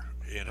right there.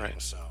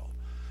 Right. So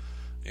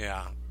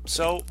yeah.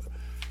 So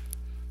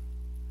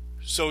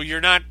you're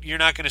not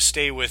going to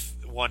stay with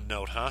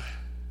OneNote, huh?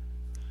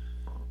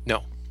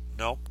 No.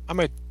 No. I'm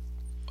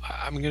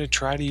going to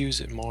try to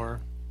use it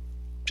more,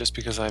 just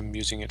because I'm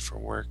using it for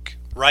work.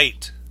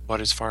 Right.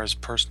 But as far as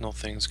personal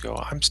things go,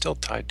 I'm still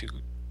tied to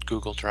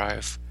Google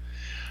Drive.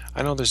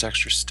 I know there's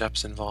extra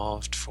steps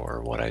involved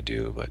for what I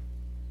do, but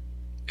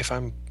if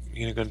I'm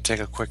going to take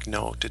a quick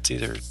note, it's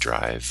either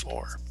Drive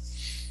or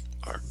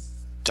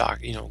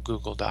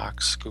Google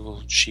Docs,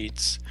 Google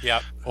Sheets,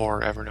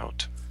 or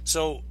Evernote.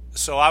 So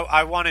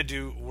I want to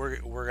do.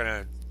 We're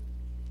gonna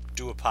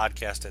do a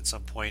podcast at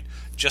some point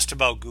just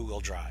about Google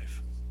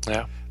Drive.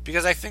 Yeah.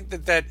 Because I think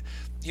that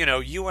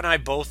you and I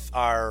both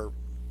are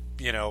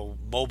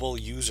mobile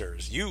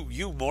users.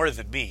 You more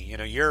than me.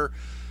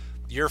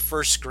 Your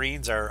first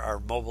screens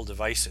are mobile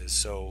devices.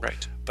 So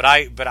right. But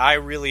I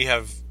really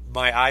have,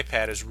 my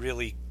iPad has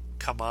really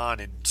come on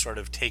and sort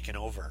of taken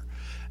over,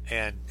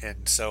 and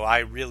so I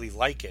really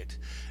like it,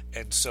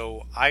 and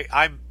so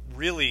I'm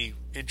really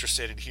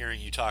interested in hearing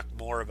you talk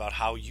more about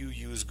how you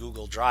use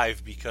Google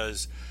Drive,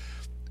 because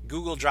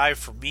Google Drive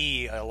for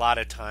me a lot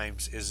of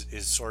times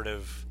is sort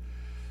of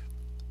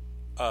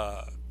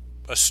a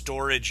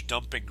storage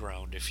dumping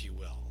ground, if you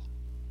will,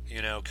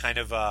 kind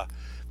of a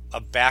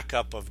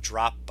backup of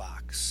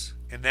Dropbox,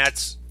 and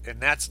that's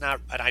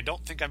not, and I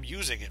don't think I'm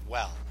using it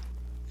well,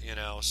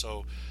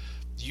 so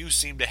you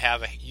seem to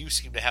have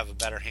a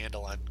better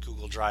handle on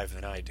Google Drive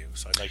than I do,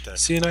 so I'd like to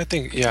see. And I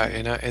think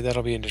and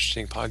that'll be an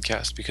interesting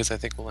podcast, because I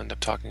think we'll end up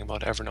talking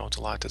about Evernote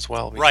a lot as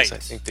well, because right. I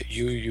think that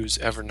you use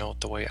Evernote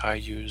the way I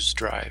use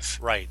Drive.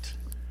 Right.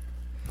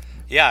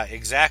 Yeah,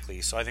 exactly.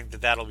 So I think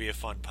that'll be a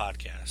fun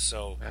podcast.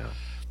 So yeah.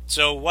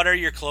 So what are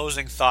your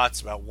closing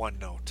thoughts about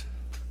OneNote?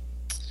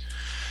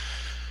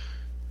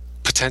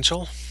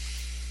 Potential.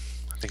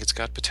 I think it's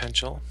got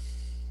potential.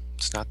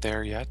 It's not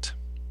there yet.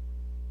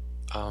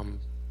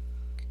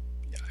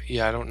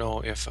 Yeah, I don't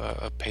know if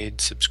a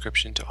paid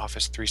subscription to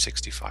Office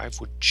 365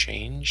 would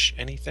change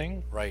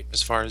anything, right,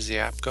 as far as the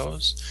app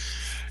goes.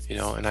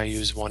 And I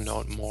use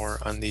OneNote more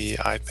on the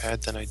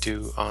iPad than I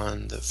do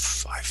on the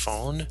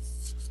iPhone,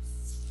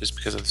 just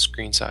because of the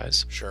screen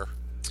size. Sure.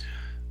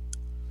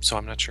 So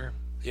I'm not sure.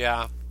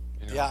 Yeah.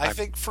 I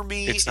think for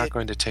me, it's not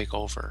going to take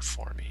over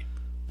for me.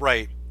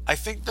 Right. I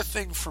think the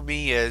thing for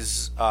me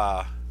is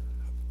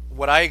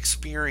what I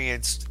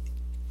experienced.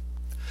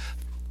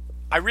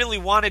 I really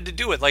wanted to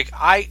do it. Like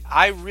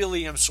I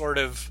really am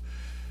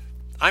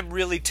I'm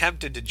really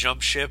tempted to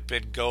jump ship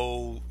and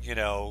go,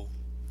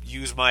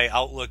 use my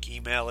Outlook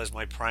email as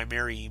my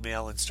primary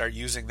email and start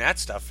using that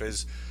stuff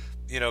as,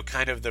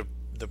 kind of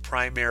the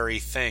primary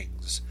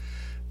things.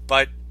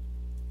 But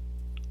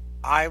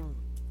I'm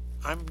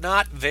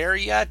not there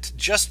yet,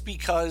 just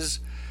because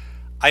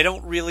I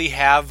don't really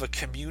have a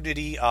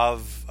community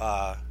of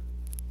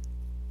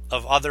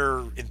other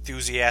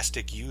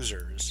enthusiastic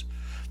users.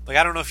 Like,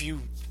 I don't know if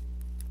you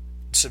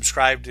I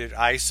subscribed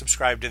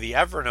to the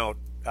Evernote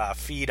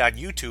feed on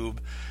YouTube,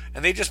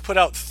 and they just put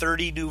out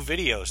 30 new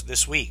videos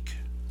this week.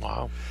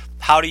 Wow.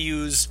 How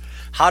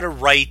to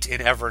write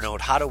in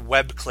Evernote, how to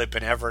web clip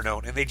in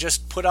Evernote, and they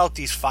just put out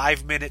these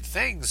 5-minute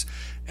things,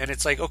 and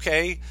it's like,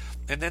 okay,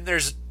 and then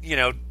there's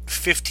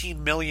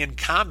 15 million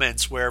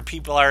comments where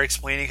people are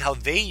explaining how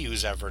they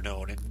use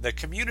Evernote, and the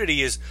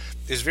community is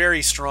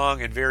very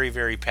strong and very,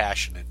 very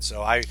passionate.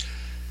 So I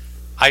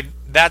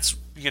that's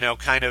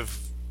kind of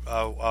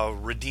a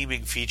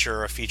redeeming feature,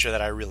 or a feature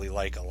that I really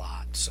like a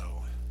lot. So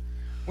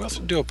we'll have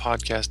to do a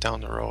podcast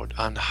down the road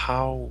on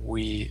how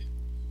we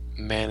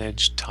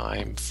manage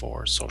time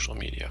for social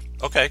media.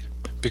 Okay.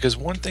 Because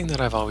one thing that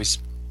I've always,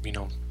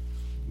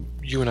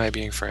 you and I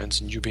being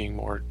friends and you being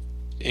more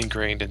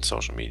ingrained in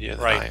social media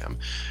than right. I am,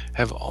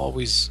 have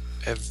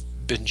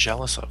been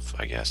jealous of,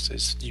 I guess,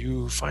 is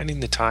you finding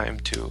the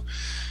time to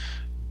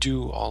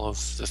do all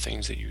of the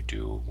things that you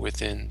do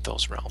within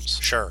those realms.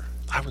 Sure.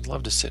 I would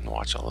love to sit and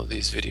watch all of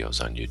these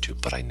videos on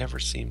YouTube, but I never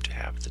seem to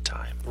have the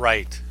time.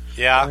 Right.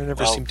 Yeah. I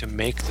never seem to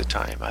make the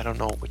time. I don't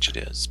know which it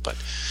is, but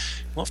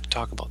we'll have to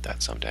talk about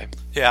that someday.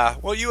 Yeah.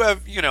 Well, you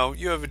have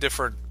a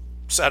different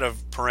set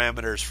of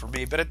parameters for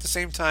me, but at the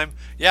same time,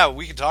 yeah,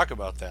 we can talk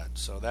about that.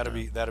 So that'll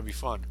be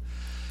fun.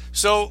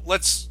 So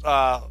let's.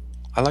 I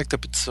like to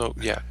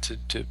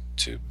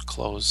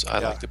close. I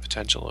like the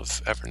potential of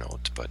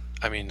Evernote,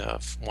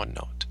 of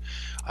OneNote.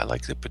 I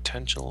like the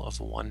potential of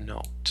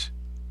OneNote.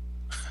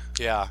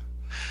 Yeah,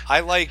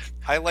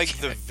 I like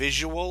the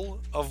visual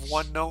of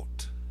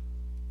OneNote.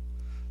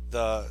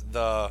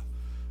 The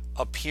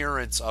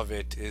appearance of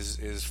it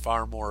is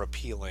far more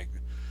appealing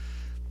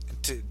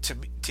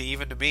to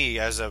even to me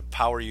as a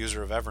power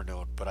user of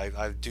Evernote. But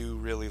I do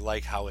really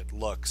like how it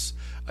looks.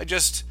 I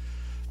just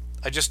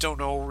don't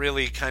know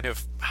really kind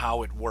of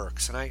how it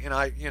works, and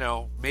I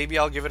maybe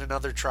I'll give it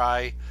another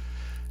try.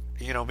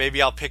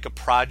 Maybe I'll pick a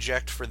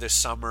project for this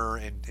summer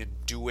and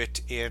do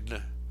it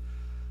in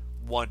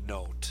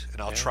OneNote,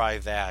 and I'll try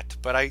that.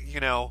 But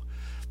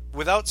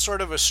without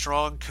sort of a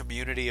strong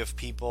community of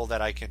people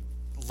that I can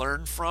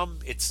learn from,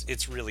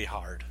 it's really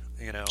hard.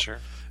 Sure.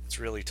 It's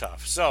really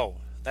tough. So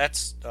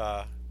that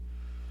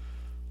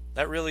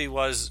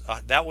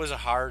was a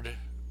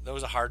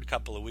hard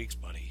couple of weeks,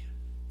 buddy.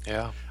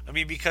 Yeah. I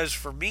mean, because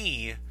for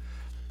me,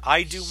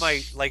 I do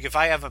if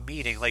I have a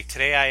meeting, like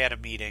today I had a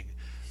meeting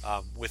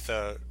with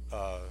a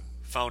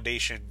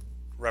foundation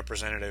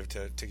representative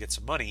to get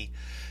some money,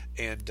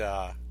 and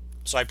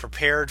so I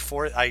prepared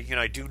for it.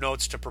 I do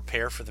notes to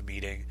prepare for the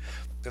meeting,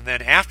 and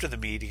then after the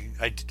meeting,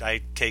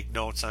 I take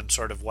notes on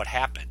sort of what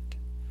happened,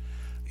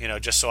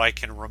 just so I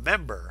can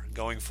remember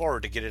going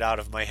forward, to get it out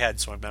of my head,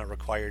 so I'm not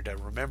required to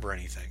remember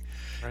anything.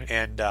 Right.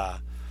 And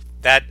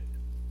that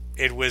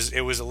it was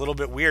a little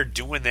bit weird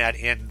doing that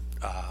in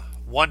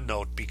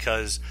OneNote,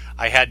 because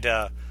I had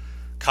to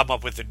come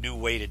up with a new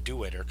way to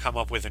do it, or come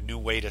up with a new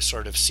way to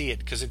sort of see it,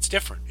 because it's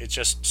different. It's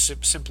just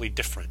simply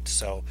different.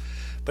 So,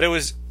 but it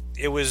was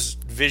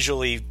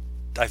visually,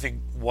 I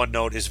think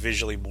OneNote is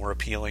visually more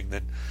appealing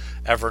than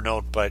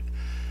Evernote, but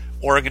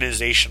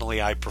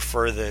organizationally I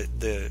prefer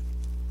the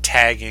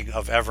tagging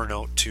of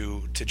Evernote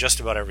to just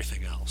about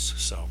everything else.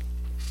 So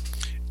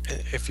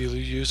if you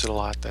use it a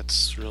lot,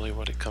 that's really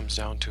what it comes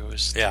down to,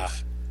 is the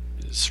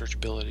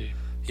searchability.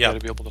 You got to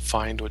be able to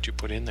find what you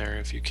put in there.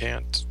 If you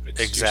can't,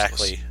 it's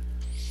exactly useless.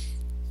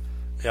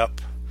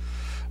 Yep.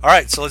 All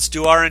right, so let's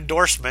do our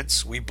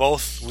endorsements. We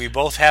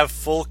both have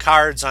full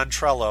cards on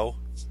Trello.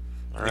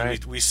 All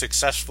right. We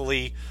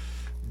successfully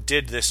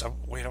did this.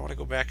 Wait, I want to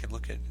go back and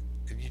look at.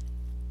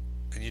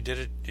 And you did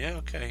it. Yeah,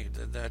 okay, you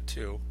did that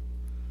too.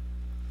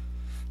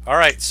 All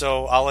right,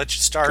 so I'll let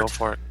you start. Go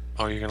for it.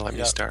 Oh, you're gonna let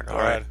me start. All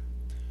right.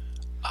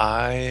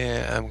 I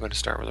am going to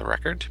start with a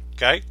record.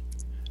 Okay.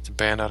 It's a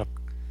band out of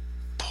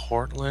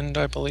Portland,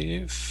 I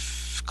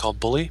believe, called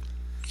Bully,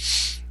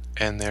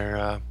 and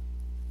they're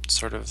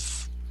sort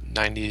of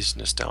 90s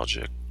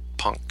nostalgic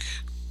punk.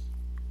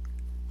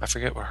 I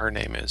forget what her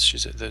name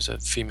is. There's a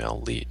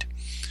female lead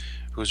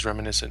who's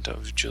reminiscent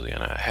of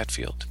Juliana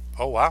Hatfield.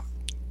 Oh, wow.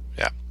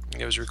 Yeah,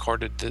 it was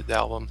recorded. The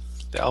album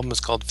is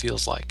called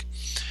Feels Like,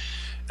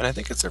 and I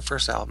think it's their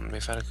first album.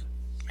 They've had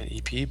an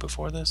EP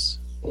before this,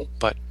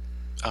 but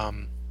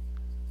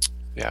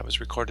it was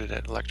recorded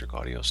at Electric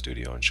Audio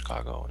Studio in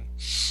Chicago, and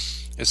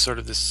it's sort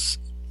of this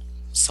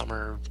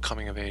summer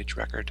coming of age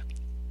record.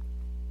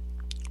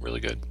 Really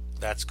good.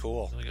 That's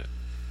cool. Really good.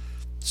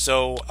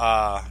 So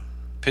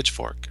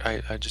Pitchfork.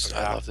 I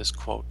love this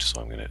quote,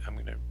 so I'm gonna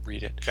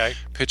read it. Okay.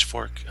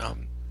 Pitchfork.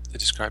 They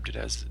described it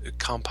as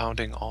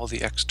compounding all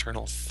the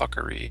external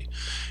fuckery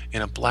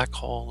in a black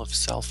hole of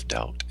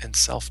self-doubt and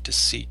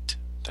self-deceit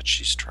that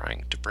she's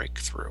trying to break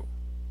through.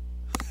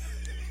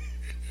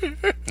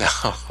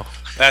 No,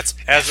 that's,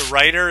 as a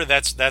writer,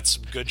 that's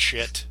some good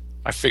shit.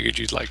 I figured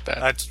you'd like that.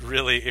 That's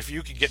really, if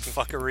you can get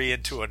fuckery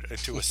into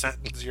a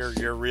sentence,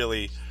 you're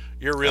really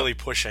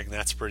pushing.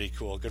 That's pretty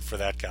cool. Good for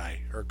that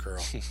guy or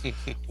girl.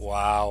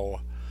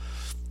 Wow.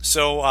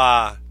 So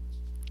I'm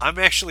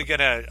actually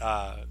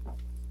gonna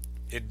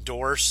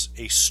endorse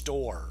a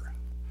store.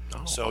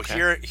 Oh, so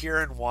okay. here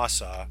in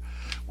Wausau,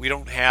 we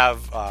don't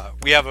have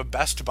we have a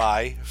Best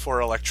Buy for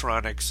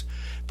electronics,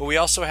 but we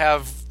also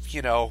have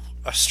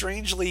a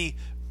strangely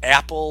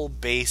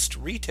Apple-based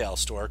retail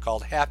store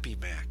called Happy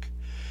Mac.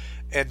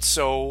 And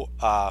so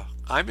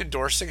I'm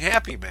endorsing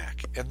Happy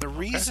Mac. And the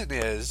reason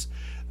is,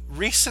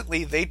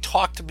 recently they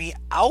talked me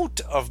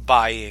out of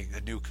buying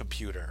a new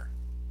computer.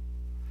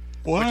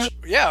 What?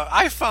 Which,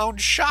 I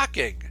found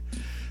shocking.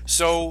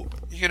 So,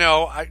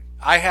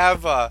 I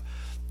have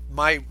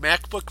my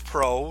MacBook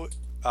Pro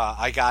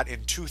I got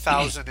in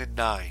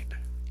 2009.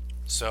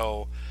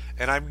 So,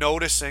 and I'm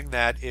noticing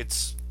that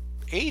it's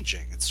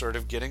aging. It's sort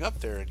of getting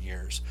up there in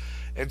years.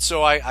 And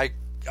so I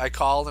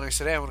called and I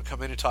said, hey, I want to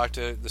come in and talk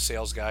to the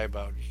sales guy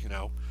about,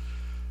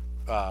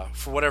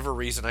 for whatever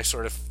reason, I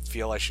sort of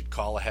feel I should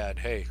call ahead.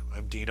 Hey,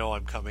 I'm Dino.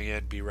 I'm coming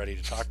in. Be ready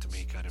to talk to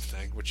me, kind of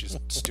thing, which is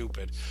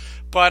stupid.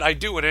 But I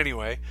do it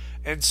anyway.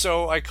 And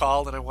so I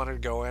called and I wanted to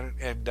go in,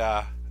 and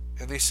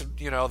they said,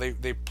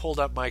 they pulled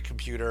up my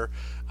computer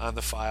on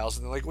the files,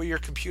 and they're like, well, your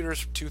computer's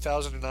from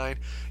 2009.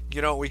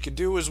 What we could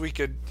do is we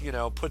could,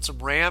 put some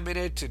RAM in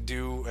it to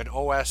do an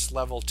OS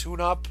level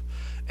tune-up,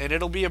 and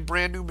it'll be a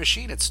brand new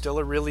machine. It's still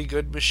a really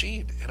good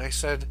machine. And I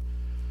said,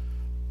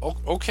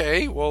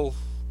 okay, well,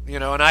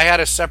 and I had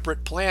a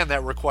separate plan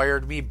that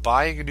required me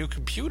buying a new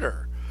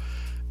computer.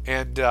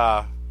 And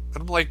I'm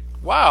like,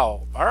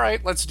 wow, all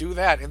right, let's do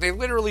that. And they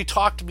literally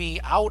talked me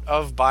out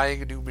of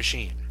buying a new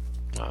machine.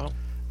 Wow.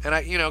 And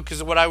I,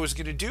 because what I was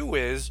going to do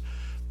is,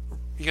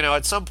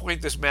 at some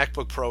point this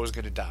MacBook Pro is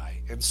going to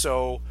die. And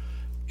so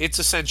it's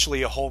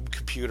essentially a home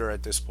computer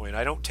at this point.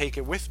 I don't take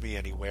it with me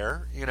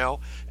anywhere.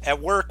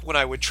 At work, when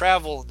I would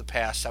travel in the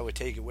past, I would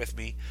take it with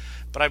me,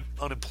 but I'm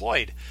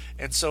unemployed.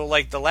 And so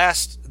like the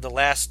last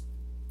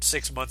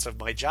 6 months of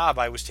my job,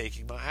 I was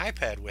taking my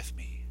iPad with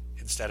me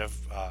instead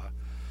of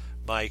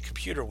my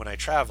computer when I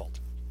traveled.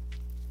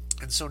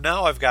 And so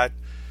now I've got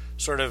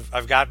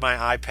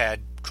my iPad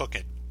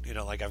cooking.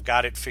 Like I've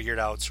got it figured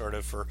out sort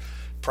of for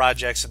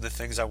projects and the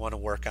things I want to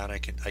work on. I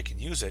can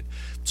use it.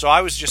 So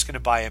I was just going to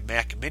buy a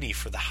Mac Mini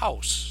for the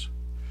house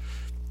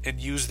and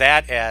use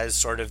that as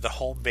sort of the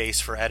home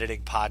base for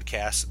editing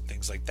podcasts and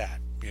things like that,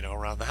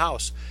 around the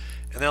house.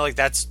 And they're like,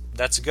 that's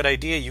a good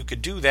idea. You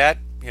could do that,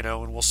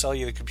 and we'll sell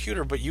you the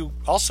computer, but you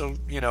also,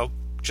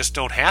 just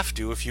don't have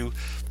to if you,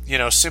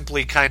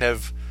 simply kind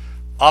of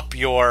up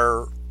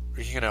your,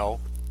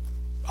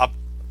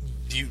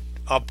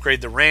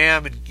 upgrade the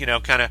RAM and,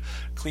 kind of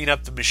clean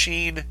up the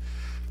machine,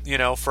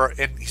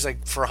 and he's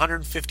like, for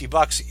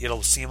 $150,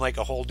 it'll seem like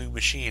a whole new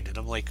machine. And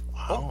I'm like,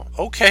 oh,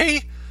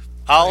 okay,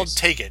 I'll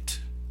take it,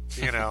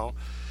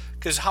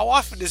 because how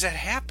often does that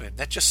happen?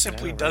 That just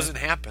simply doesn't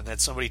happen, that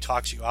somebody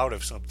talks you out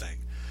of something.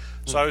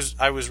 So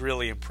I was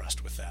really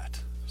impressed with that.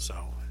 So,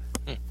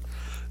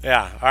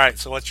 yeah. All right.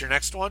 So what's your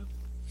next one?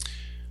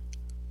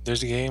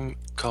 There's a game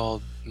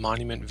called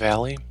Monument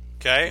Valley.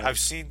 Okay. I've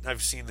seen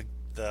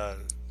the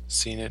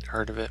seen it,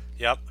 heard of it.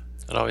 Yep.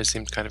 It always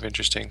seemed kind of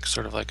interesting,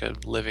 sort of like a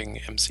living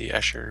MC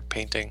Escher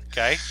painting.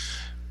 Okay.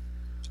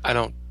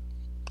 I'm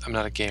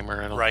not a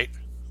gamer. Right.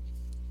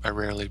 I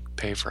rarely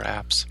pay for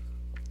apps,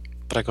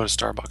 but I go to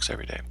Starbucks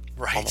every day.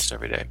 Right. Almost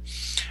every day.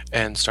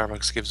 And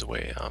Starbucks gives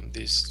away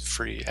these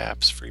free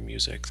apps, free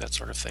music, that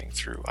sort of thing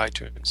through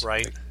iTunes.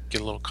 Right. They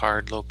get a little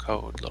card, little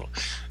code,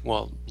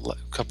 a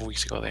couple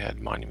weeks ago they had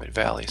Monument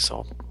Valley,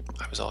 so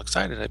I was all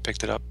excited. I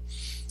picked it up,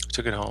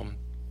 took it home,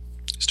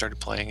 started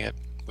playing it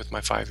with my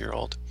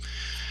 5-year-old,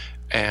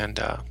 and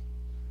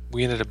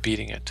we ended up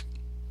beating it.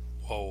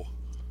 Whoa.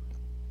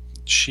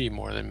 She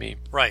more than me.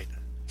 Right.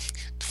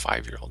 The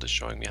 5-year-old is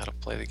showing me how to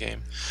play the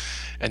game,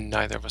 and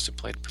neither of us had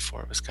played it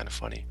before. It was kind of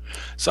funny.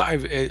 So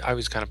I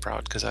was kind of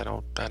proud because I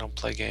don't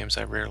play games.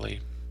 I rarely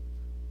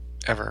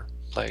ever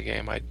play a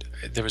game.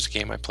 There was a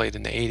game I played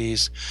in the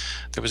 80s.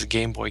 There was a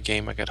Game Boy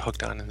game I got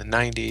hooked on in the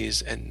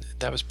 90s, and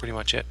that was pretty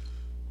much it.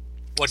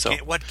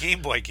 What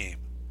Game Boy game?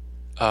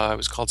 It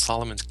was called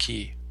Solomon's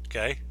Key.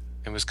 Okay.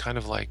 It was kind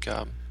of like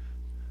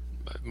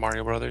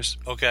Mario Brothers.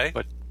 Okay.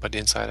 But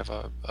inside of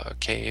a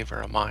cave or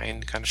a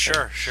mine kind of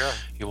thing. Sure.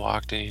 You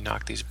walked and you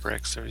knocked these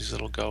bricks. There were these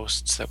little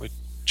ghosts that would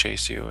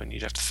chase you, and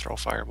you'd have to throw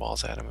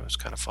fireballs at them. It was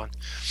kind of fun.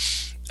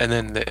 And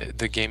then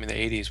the game in the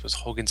 80s was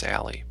Hogan's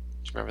Alley.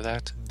 Do you remember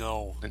that?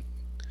 No. It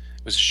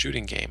was a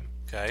shooting game.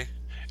 Okay.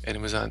 And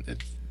it was on...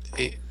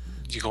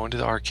 you go into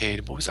the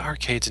arcade. What was the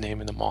arcade's name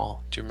in the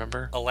mall? Do you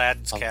remember?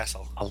 Aladdin's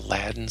Castle.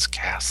 Aladdin's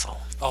Castle.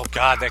 Oh,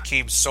 God, that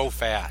came so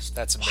fast.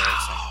 That's embarrassing.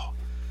 Wow.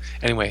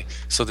 Anyway,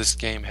 so this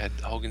game had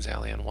Hogan's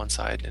Alley on one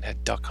side and it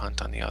had Duck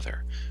Hunt on the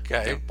other.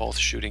 Okay. They were both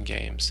shooting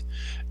games.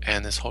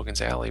 And this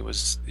Hogan's Alley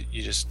was,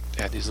 you just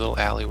had these little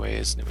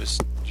alleyways, and it was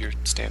your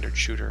standard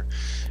shooter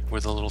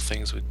where the little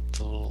things would,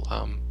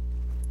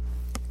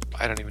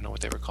 I don't even know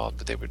what they were called,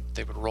 but they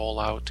would roll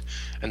out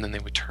and then they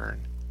would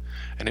turn.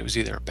 And it was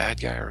either a bad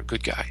guy or a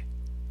good guy.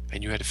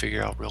 And you had to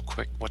figure out real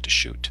quick what to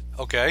shoot.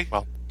 Okay.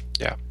 Well,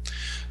 yeah.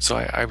 So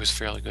I was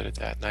fairly good at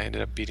that, and I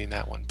ended up beating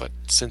that one. But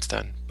since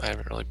then, I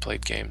haven't really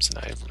played games, and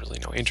I have really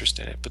no interest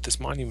in it. But this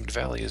Monument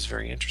Valley is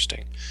very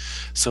interesting.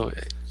 So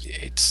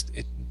it's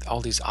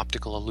all these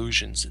optical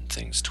illusions and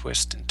things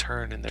twist and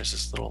turn, and there's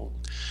this little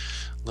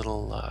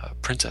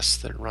princess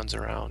that runs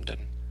around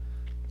and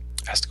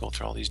has to go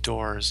through all these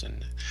doors,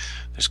 and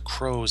there's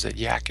crows that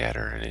yak at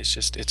her, and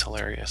it's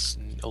hilarious.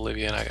 And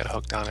Olivia and I got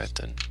hooked on it,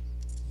 and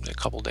in a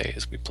couple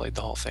days we played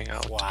the whole thing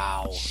out.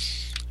 Wow.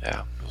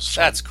 Yeah, it was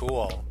fun. That's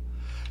cool.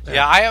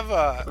 Yeah, I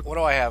have what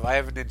do I have? I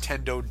have a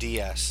Nintendo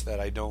DS that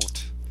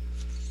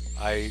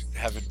I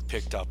haven't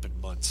picked up in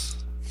months.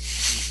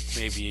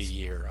 Maybe a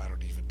year, I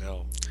don't even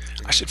know.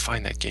 I should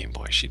find that Game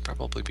Boy. She'd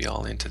probably be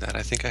all into that.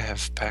 I think I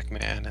have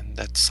Pac-Man and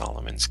that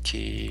Solomon's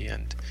Key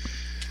and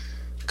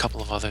a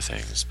couple of other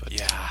things, but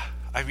yeah,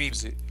 I mean,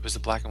 it was the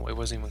black and white. It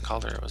wasn't even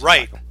color. It was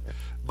right. Black and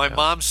white. My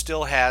mom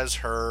still has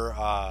her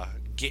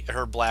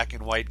black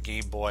and white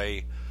Game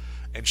Boy,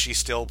 and she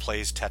still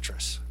plays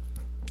Tetris.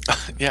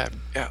 yeah.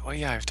 Well,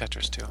 yeah, I have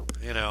Tetris too.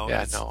 Yeah,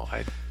 no,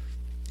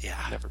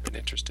 never been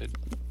interested.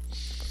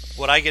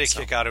 What I get a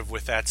kick out of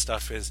with that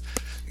stuff is,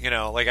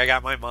 like I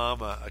got my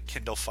mom a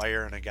Kindle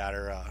Fire and I got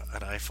her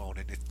an iPhone,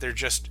 and they're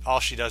just, all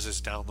she does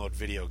is download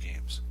video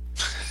games.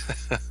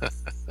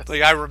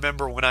 Like I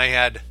remember when I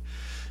had,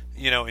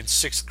 in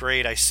 6th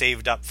grade, I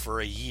saved up for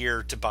a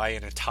year to buy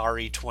an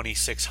Atari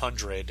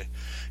 2600.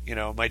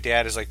 My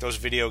dad is like, those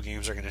video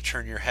games are going to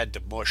turn your head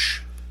to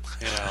mush.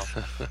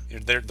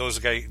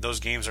 Those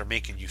games are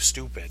making you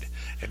stupid.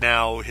 And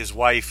now his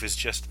wife is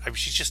just,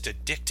 she's just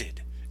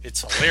addicted.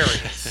 It's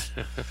hilarious.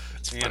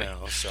 It's funny.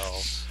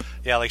 So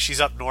Yeah, like she's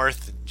up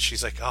north and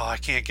she's like, oh,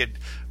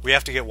 we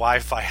have to get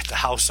Wi-Fi at the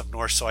house up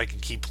north so I can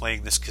keep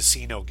playing this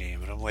casino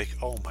game. And I'm like,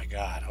 oh my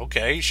God,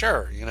 okay,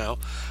 sure,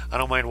 I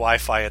don't mind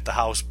Wi-Fi at the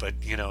house, but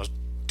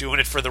doing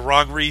it for the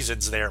wrong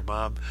reasons there,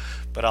 Mom.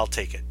 But I'll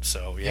take it.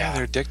 So yeah,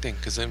 they're addicting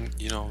because then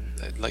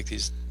like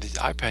these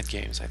iPad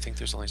games, I think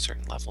there's only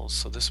certain levels.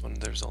 So this one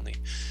there's only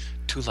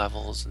 2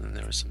 levels, and then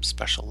there was some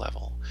special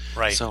level.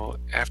 Right. So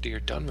after you're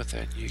done with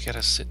it, you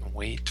gotta sit and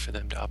wait for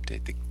them to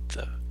update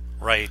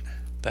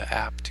the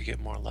app to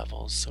get more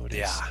levels. So it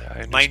is.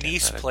 I My understand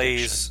niece that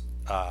plays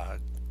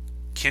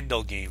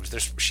Kindle games.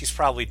 She's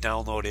probably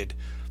downloaded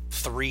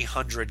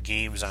 300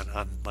 games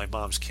on my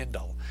mom's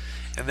Kindle.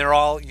 And they're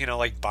all,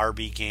 like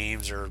Barbie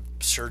games or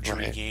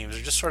surgery games,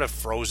 or just sort of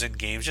frozen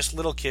games, just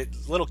little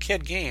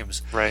kid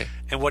games. Right.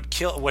 And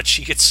what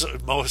she gets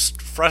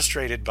most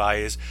frustrated by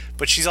is,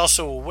 but she's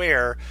also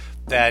aware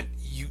that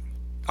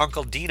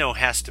Uncle Dino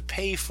has to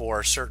pay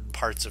for certain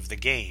parts of the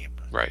game.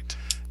 Right.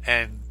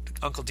 And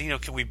Uncle Dino,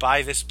 can we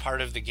buy this part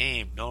of the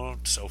game? No,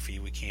 Sophie,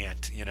 we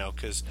can't.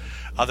 Because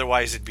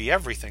otherwise it'd be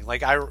everything.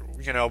 Like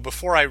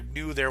before I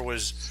knew there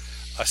was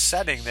a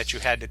setting that you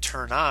had to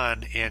turn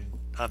on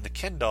on the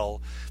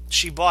Kindle,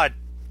 she bought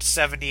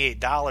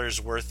 $78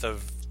 worth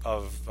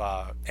of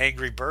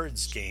Angry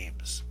Birds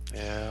games.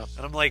 Yeah.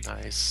 And I'm like,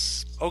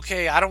 nice.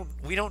 Okay,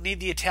 we don't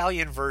need the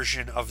Italian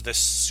version of this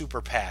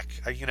super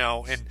pack,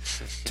 and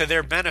to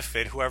their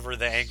benefit, whoever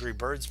the Angry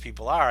Birds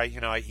people are, I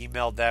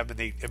emailed them and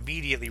they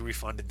immediately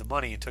refunded the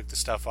money and took the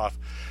stuff off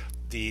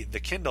the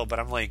Kindle. But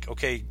I'm like,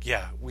 okay,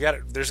 yeah,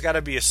 there's got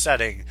to be a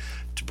setting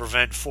to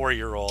prevent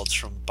 4-year-olds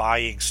from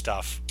buying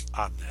stuff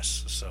on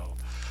this. So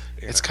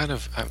it's kind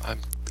of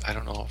I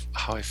don't know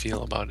how I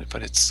feel about it,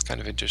 but it's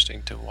kind of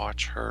interesting to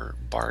watch her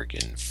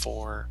bargain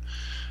for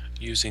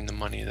using the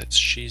money that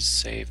she's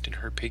saved in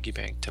her piggy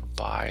bank to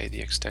buy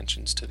the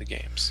extensions to the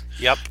games.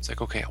 Yep. It's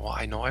like, okay, well,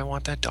 I know I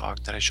want that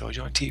dog that I showed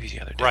you on TV the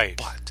other day, right?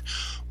 But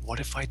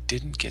what if I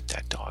didn't get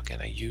that dog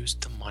and I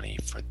used the money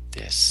for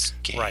this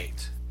game?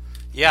 Right.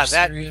 Yeah,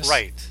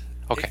 right.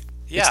 Okay.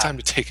 Yeah. It's time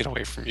to take it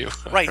away from you.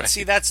 Right.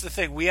 See, that's the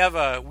thing. We have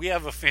a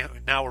family.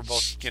 Now we're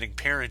both getting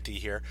parenty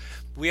here.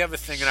 We have a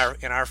thing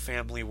in our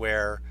family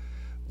where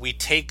we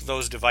take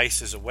those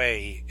devices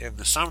away in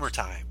the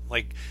summertime.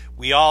 Like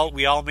we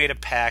all made a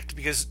pact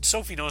because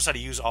Sophie knows how to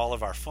use all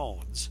of our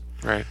phones.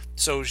 Right.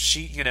 So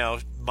she,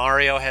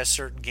 Mario has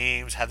certain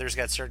games, Heather's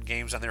got certain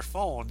games on their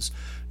phones,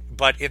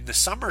 but in the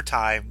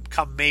summertime,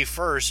 come May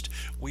 1st,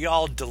 we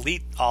all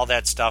delete all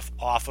that stuff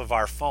off of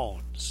our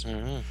phones.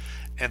 Mm-hmm.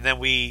 And then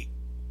we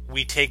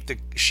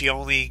she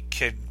only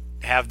can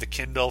have the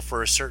Kindle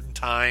for a certain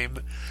time.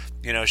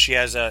 She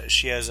has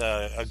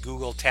a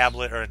Google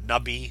tablet, or a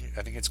Nubby,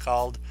 I think it's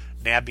called,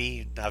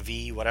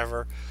 Navi,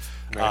 whatever.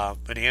 Right.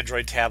 An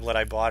Android tablet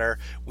I bought her.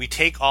 We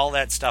take all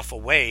that stuff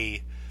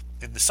away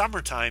in the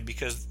summertime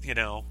because,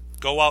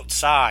 go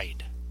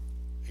outside,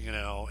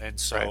 and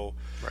so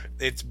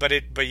right.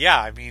 but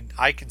yeah, I mean,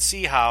 I can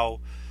see how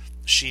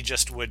she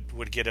just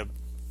would get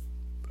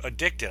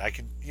addicted. I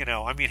can,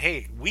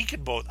 hey, we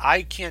can both.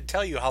 I can't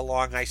tell you how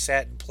long I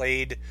sat and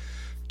played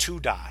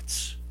Two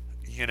Dots,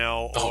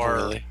 or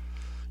really?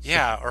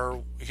 Yeah,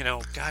 or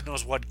God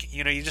knows what.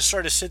 You just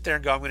sort of sit there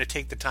and go, I'm going to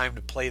take the time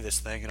to play this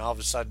thing, and all of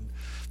a sudden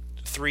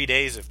 3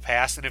 days have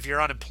passed. And if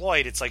you're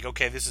unemployed, it's like,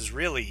 okay, this is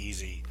really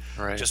easy,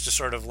 right? Just to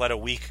sort of let a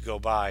week go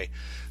by.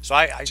 So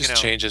I it just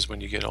changes when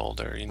you get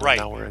older. Right.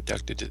 Now we're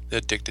addicted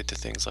to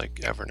things like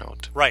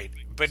Evernote. Right.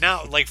 But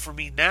now, like for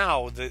me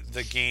now,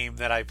 the game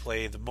that I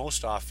play the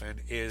most often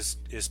is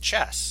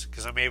chess,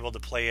 because I'm able to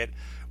play it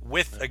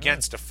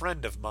against a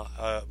friend of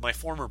my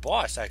former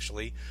boss,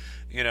 actually.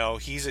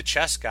 He's a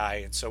chess guy,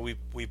 and so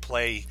we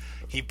play.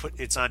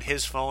 It's on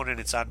his phone and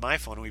it's on my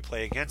phone, and we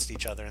play against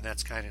each other, and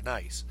that's kind of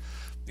nice,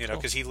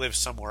 because he lives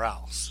somewhere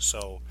else.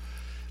 So,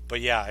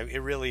 but yeah,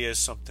 it really is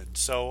something.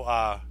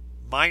 So,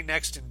 my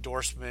next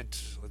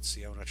endorsement. Let's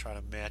see. I'm going to try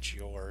to match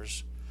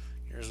yours.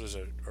 Yours was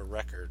a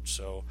record,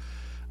 so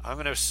I'm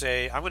going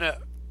to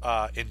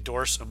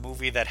endorse a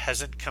movie that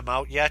hasn't come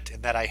out yet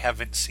and that I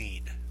haven't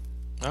seen.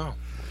 Oh,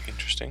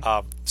 interesting.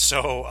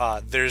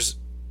 So there's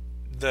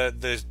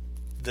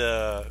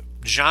the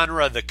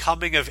genre, the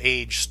coming of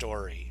age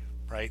story,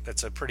 right?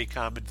 That's a pretty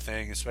common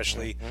thing,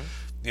 especially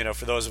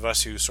for those of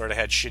us who sort of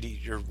had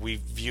we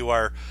view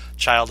our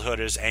childhood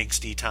as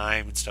angsty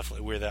time and stuff.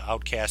 Like we're the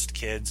outcast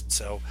kids, and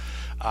so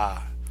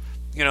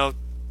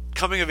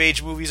coming of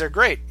age movies are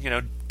great.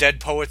 Dead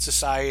Poet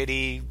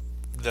Society,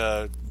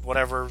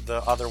 whatever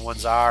the other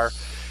ones are.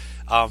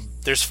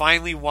 There's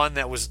finally one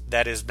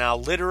that is now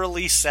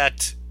literally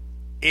set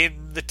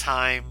in the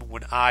time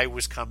when I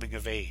was coming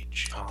of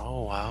age.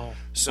 Oh, wow.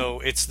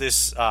 So it's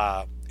this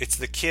it's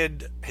the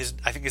kid,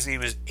 I think his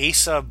name is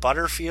Asa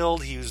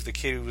Butterfield. He was the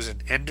kid who was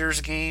in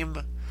Ender's Game.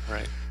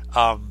 Right.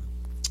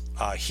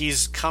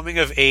 He's coming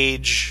of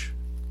age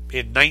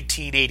in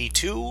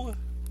 1982,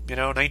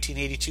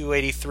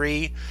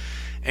 1982-83,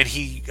 and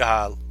he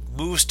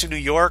moves to New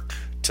York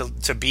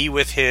to be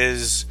with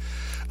his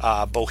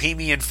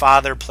bohemian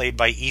father, played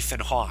by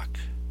Ethan Hawke.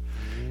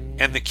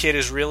 And the kid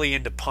is really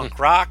into punk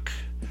rock.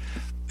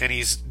 and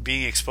he's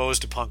being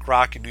exposed to punk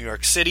rock in New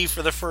York City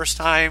for the first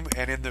time.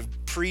 And in the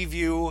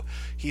preview,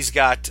 he's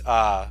got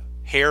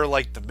hair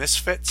like the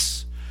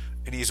Misfits,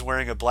 and he's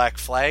wearing a Black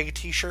Flag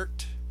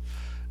T-shirt.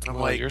 And I'm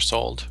like, you're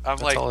sold. I'm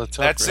That's like, all it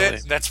took, that's really.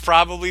 it. That's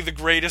probably the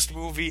greatest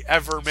movie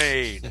ever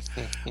made.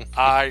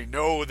 I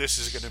know this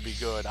is going to be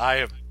good.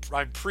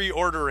 I'm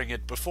pre-ordering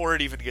it before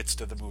it even gets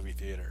to the movie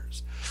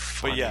theaters.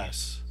 Funny. But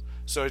yes.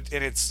 So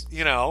it's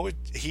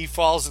he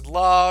falls in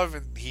love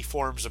and he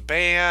forms a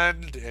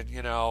band, and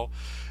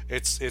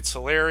it's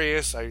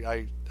hilarious.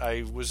 I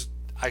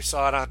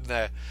saw it on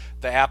the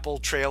Apple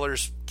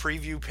trailers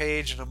preview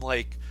page, and I'm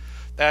like,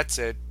 that's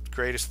it,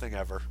 greatest thing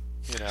ever.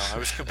 I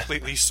was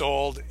completely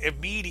sold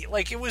immediately.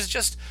 Like, it was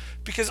just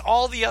because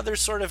all the other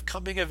sort of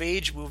coming of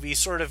age movies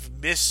sort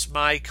of miss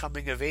my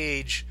coming of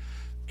age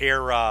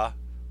era,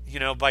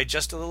 by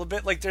just a little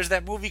bit. Like, there's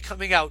that movie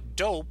coming out,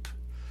 Dope,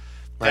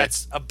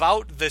 that's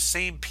about the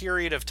same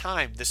period of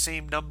time, the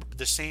same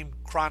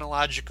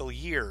chronological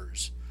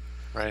years.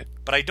 Right.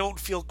 But I don't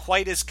feel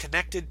quite as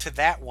connected to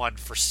that one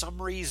for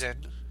some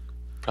reason.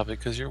 Probably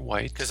because you're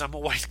white. Because I'm a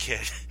white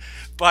kid.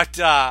 But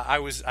I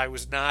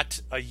was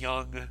not a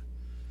young,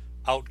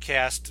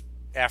 outcast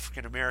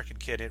African American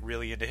kid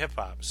really into hip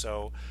hop.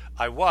 So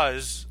I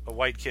was a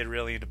white kid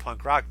really into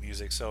punk rock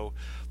music. So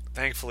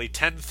thankfully,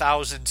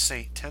 10,000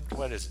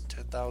 what is it?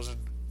 10,000.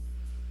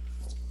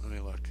 Let me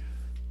look.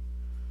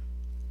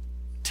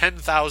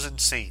 10,000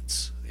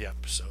 Saints.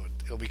 Yep. So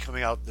it'll be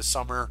coming out this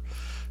summer,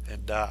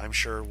 and I'm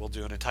sure we'll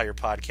do an entire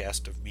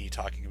podcast of me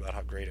talking about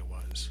how great it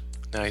was.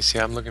 Nice.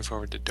 Yeah, I'm looking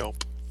forward to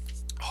Dope.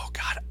 Oh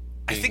God,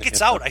 I Being think a it's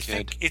hip-hop out. I kid.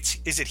 think it's.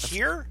 Is it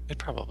here? It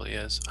probably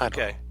is. I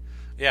don't know.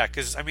 Yeah,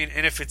 because and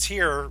if it's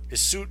here, as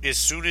soon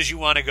as you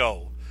want to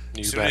go,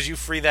 You as soon bet. as you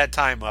free that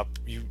time up,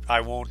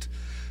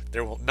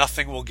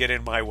 nothing will get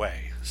in my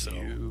way. So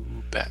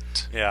You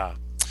bet. yeah,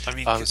 I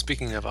mean,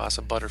 Speaking of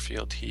Asa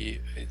Butterfield, he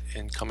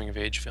in coming of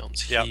age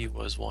films, he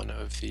was one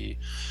of the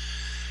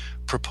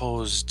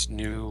proposed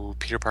new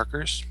Peter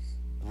Parkers.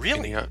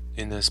 really,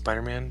 In the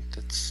Spider-Man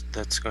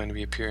that's going to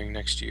be appearing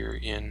next year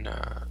in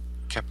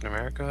Captain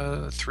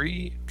America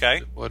 3.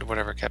 Okay.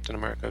 Whatever, Captain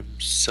America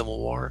Civil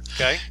War.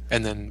 okay,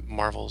 And then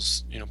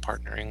Marvel's,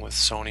 partnering with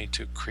Sony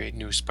to create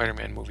new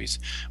Spider-Man movies.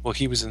 Well,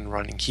 he was in the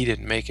running. He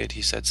didn't make it.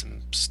 He said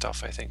some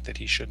stuff, I think, that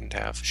he shouldn't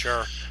have.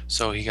 sure,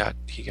 So he got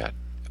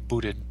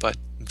booted. But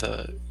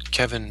the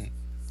Kevin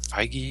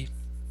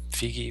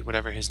Feige,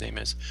 whatever his name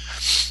is,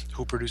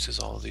 who produces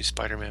all of these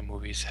Spider-Man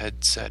movies,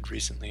 had said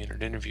recently in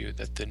an interview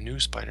that the new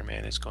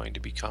Spider-Man is going to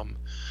become,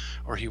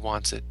 or he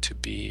wants it to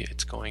be,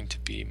 it's going to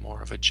be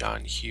more of a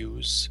John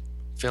Hughes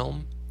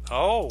film.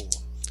 oh,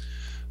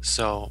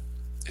 So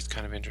it's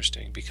kind of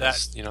interesting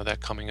because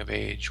that coming of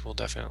age will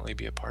definitely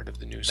be a part of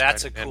the new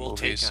that's a Spider-Man cool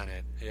movies. take on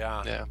it.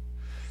 Yeah, Yeah.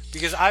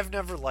 because I've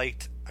never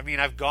liked. I mean,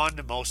 I've gone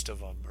to most of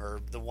them,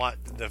 or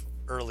the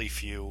early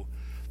few.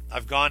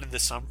 I've gone to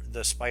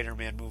the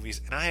Spider-Man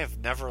movies, and I have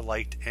never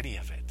liked any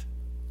of it.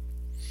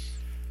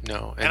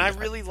 No. And I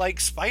really like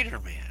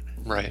Spider-Man.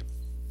 Right.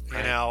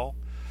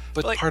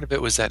 But like- part of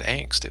it was that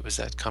angst. It was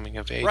that coming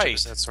of age. Right. It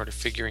was that sort of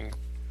figuring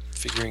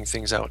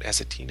things out as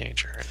a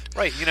teenager.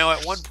 Right,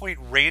 at one point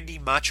Randy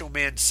Macho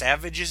Man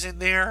Savage is in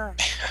there,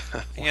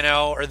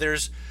 or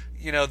there's,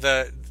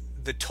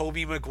 the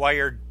Tobey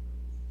Maguire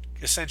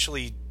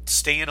essentially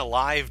staying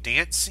alive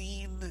dance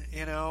scene,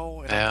 and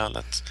Yeah,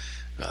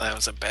 that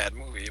was a bad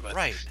movie, but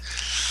right,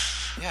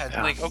 yeah,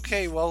 Yeah. like,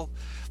 okay, well,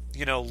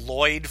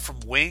 Lloyd from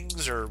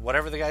Wings or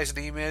whatever the guy's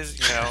name is,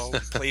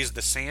 plays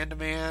the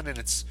Sandman, and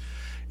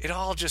it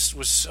all just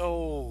was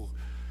so.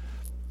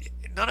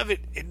 None of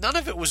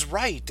it was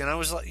right, and I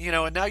was like,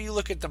 and now you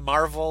look at the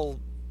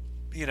Marvel,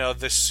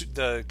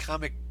 the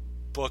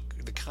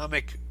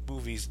comic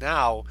movies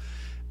now,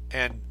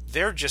 and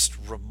they're just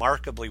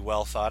remarkably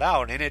well thought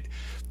out, and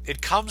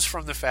it comes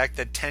from the fact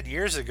that 10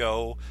 years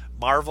ago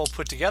Marvel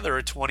put together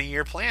a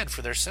 20-year plan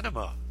for their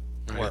cinema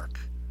work.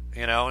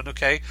 And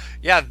okay,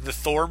 yeah, the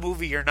Thor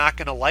movie you're not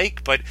going to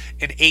like, but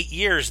in 8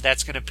 years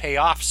that's going to pay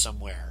off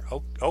somewhere.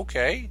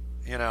 Okay,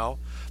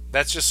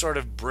 that's just sort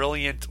of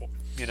brilliant,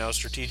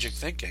 strategic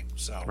thinking.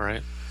 So,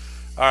 right.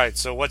 All right.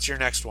 So, what's your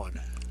next one?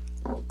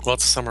 Well,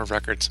 it's a summer of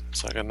records,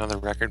 so I got another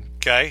record.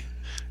 Okay.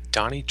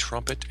 Donnie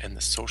Trumpet and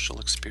the Social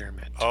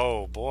Experiment.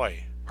 Oh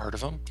boy. Heard of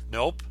them?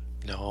 Nope.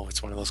 No,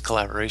 it's one of those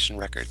collaboration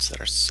records that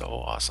are so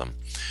awesome.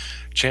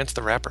 Chance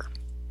the Rapper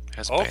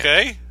has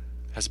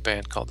a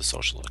band called The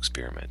Social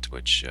Experiment,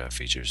 which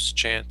features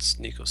Chance,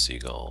 Nico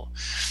Siegel,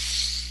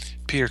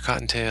 Peter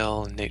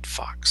Cottontail, and Nate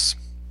Fox.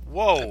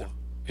 Whoa.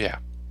 Yeah,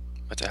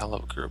 it's a hell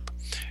of a group.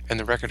 And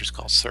the record is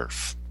called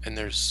Surf. And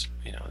there's,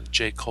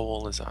 J.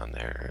 Cole is on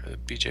there,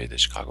 BJ the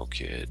Chicago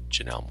Kid,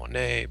 Janelle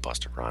Monáe,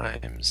 Busta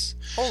Rhymes,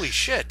 Holy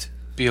shit.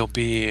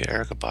 B.O.B.,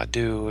 Erykah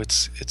Badu.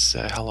 It's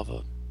a hell of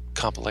a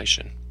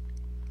compilation.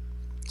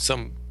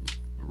 Some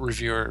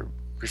reviewer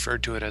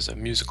referred to it as a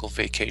musical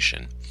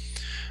vacation.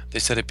 They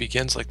said it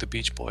begins like the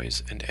Beach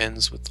Boys and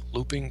ends with the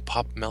looping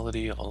pop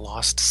melody of a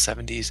lost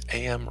 70s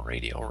AM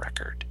radio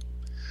record.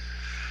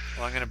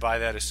 Well, I'm going to buy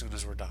that as soon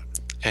as we're done.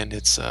 And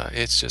it's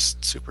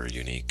just super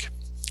unique.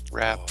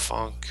 rap,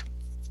 funk.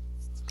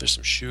 There's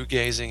some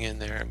shoegazing in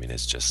there. I mean,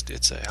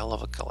 it's a hell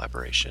of a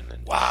collaboration.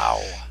 And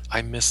Wow.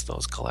 I miss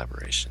those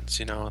collaborations.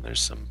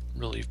 There's some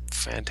really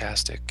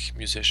fantastic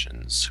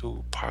musicians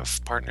who have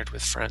partnered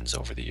with friends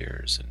over the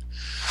years, and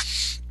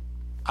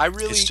I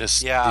really, it's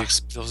just yeah.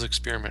 those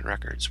experiment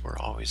records were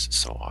always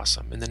so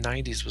awesome. And the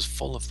 '90s was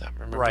full of them.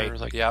 Remember, Right,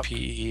 like yep.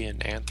 PE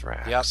and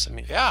Anthrax. Yep. I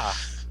mean, Yeah.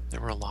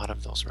 there were a lot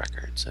of those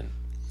records, and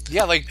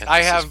Yeah, like and I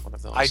this is have, one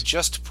of those. I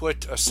just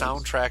put a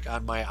soundtrack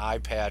on my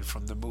iPad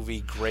from the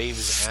movie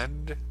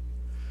Gravesend.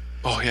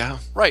 Oh yeah,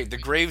 Right, the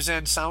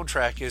Gravesend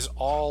soundtrack is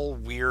all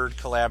weird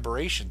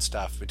collaboration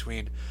stuff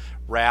between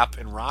rap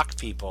and rock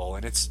people,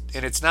 and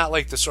it's not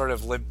like the sort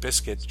of Limp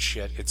Bizkit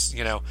shit. It's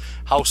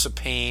House of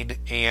Pain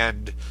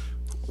and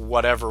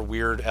whatever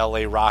weird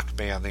LA rock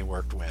band they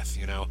worked with.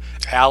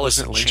 Alice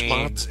in Wasn't it Lynch Mob?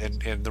 Chains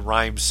and the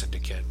Rhyme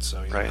Syndicate.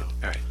 So right.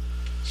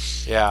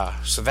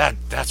 yeah. So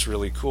that's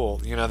really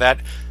cool.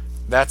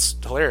 That's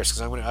hilarious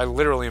because I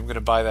literally am going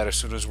to buy that as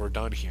soon as we're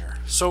done here.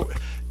 So,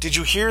 did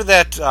you hear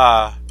that?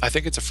 I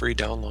think it's a free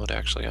download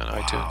actually on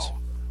iTunes.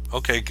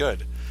 Okay,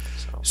 good.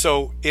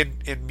 So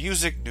in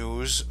music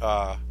news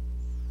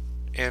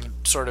and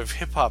sort of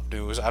hip hop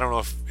news, I don't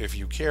know if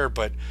you care,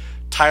 but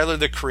Tyler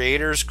the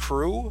Creator's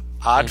crew,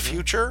 Odd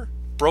Future,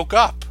 broke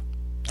up.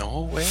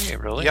 No way,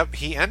 really? Yep,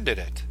 he ended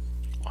it.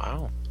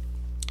 Wow.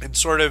 And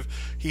sort of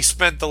he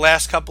spent the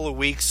last couple of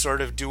weeks sort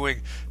of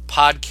doing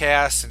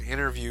podcasts and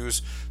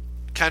interviews,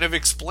 kind of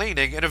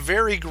explaining in a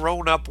very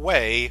grown-up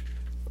way,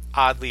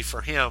 oddly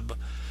for him,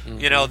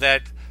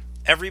 that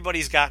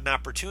everybody's gotten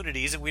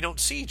opportunities and we don't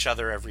see each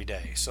other every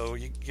day. So,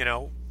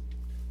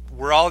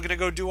 we're all going to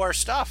go do our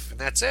stuff and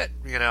that's it,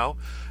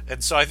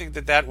 And so I think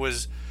that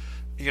was,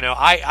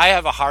 I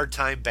have a hard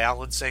time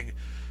balancing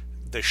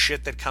the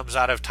shit that comes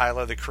out of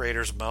Tyler the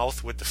Creator's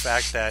mouth with the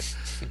fact that,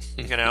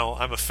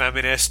 I'm a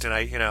feminist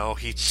and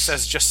he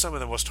says just some of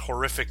the most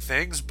horrific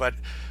things, but,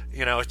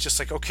 it's just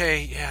like,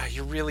 okay, yeah,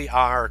 you really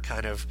are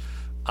kind of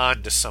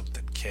onto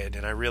something, kid,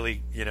 and I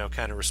really,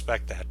 kind of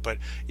respect that. But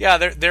yeah,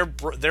 they're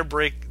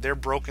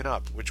broken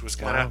up, which was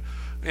kind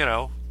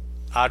of,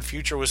 Odd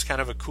Future was kind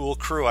of a cool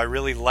crew. I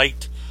really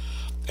liked,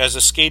 as a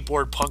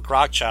skateboard punk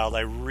rock child, I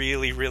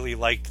really, really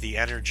liked the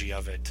energy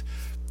of it.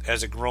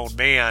 As a grown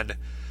man,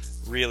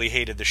 really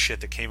hated the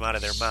shit that came out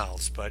of their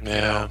mouths. But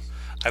I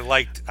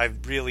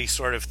really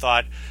sort of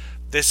thought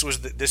this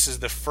is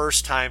the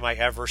first time I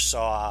ever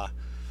saw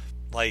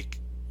like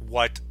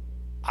what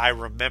I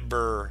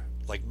remember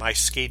like my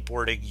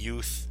skateboarding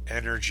youth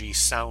energy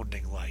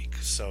sounding like.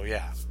 So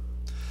yeah.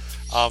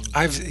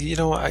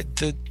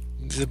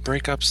 The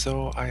breakups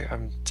though, I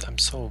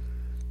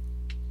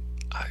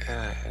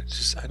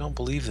don't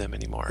believe them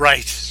anymore.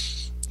 Right.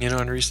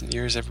 In recent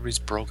years, everybody's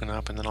broken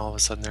up, and then all of a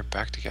sudden they're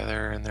back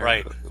together. And they're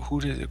right.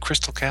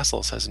 Crystal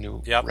Castles has a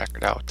new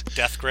record out.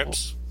 Death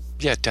Grips.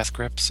 Yeah, Death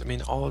Grips. I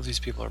mean, all of these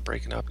people are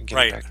breaking up and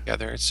getting back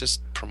together. It's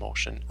just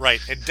promotion. Right.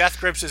 And Death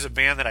Grips is a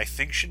band that I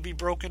think should be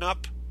broken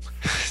up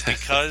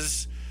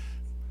because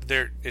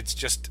it's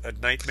just a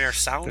nightmare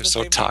sound. They're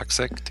so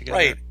toxic together.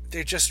 Right.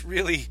 They just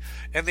really,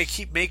 and they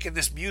keep making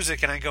this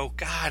music, and I go,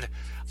 God,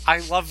 I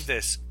love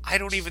this. I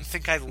don't even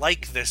think I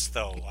like this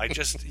though. I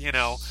just,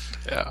 that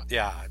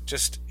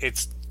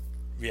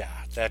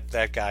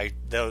guy,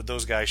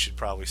 those guys should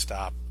probably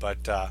stop.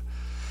 But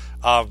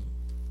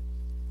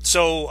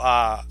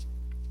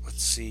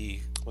let's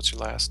see. What's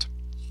your last?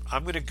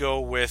 I'm gonna go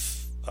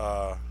with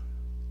an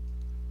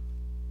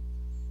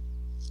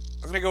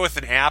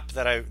app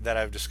that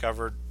I've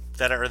discovered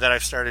that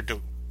I've started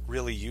to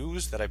really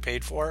use, that I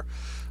paid for,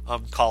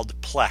 called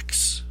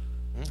Plex.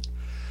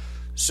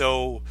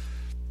 So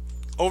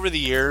over the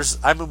years,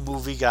 I'm a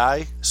movie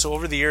guy. So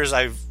over the years,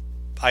 I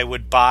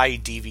would buy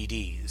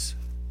DVDs,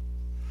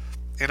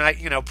 and I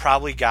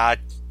probably got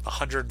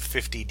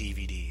 150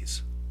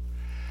 DVDs,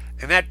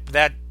 and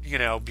that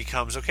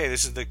becomes okay.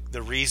 This is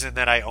the reason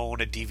that I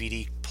own a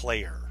DVD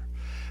player.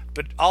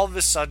 But all of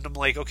a sudden, I'm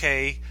like,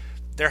 okay,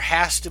 there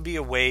has to be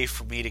a way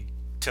for me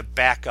to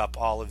back up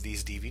all of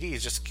these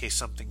DVDs just in case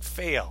something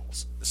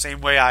fails. The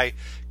same way I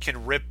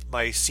can rip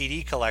my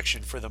CD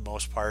collection for the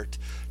most part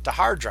to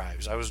hard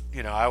drives. I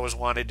always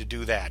wanted to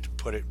do that,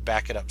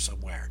 back it up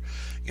somewhere.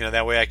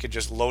 That way I could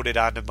just load it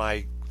onto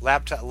my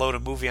laptop, load a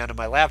movie onto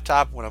my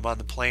laptop. When I'm on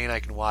the plane, I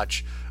can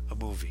watch a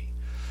movie.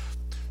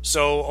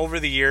 So over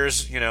the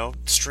years,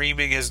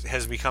 streaming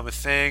has become a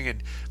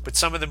thing, but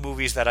some of the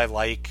movies that I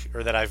like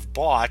or that I've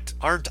bought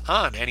aren't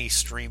on any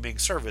streaming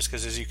service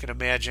because, as you can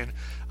imagine,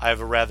 I have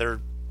a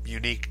rather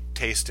unique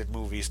taste in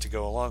movies to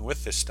go along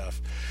with this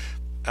stuff.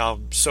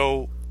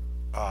 So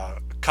a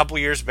couple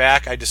years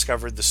back, I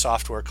discovered the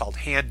software called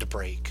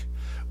Handbrake,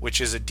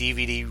 which is a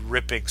DVD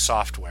ripping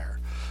software.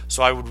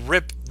 So I would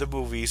rip the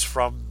movies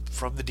from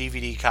the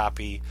DVD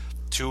copy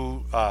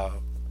to a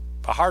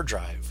hard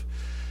drive.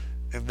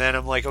 And then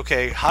I'm like,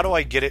 okay, how do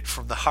I get it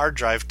from the hard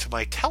drive to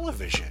my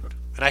television?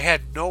 And I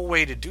had no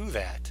way to do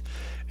that.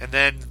 And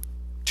then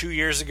 2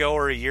 years ago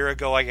or a year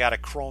ago, I got a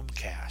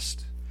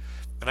Chromecast.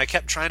 And I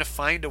kept trying to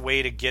find a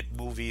way to get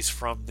movies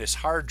from this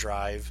hard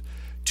drive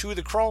to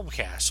the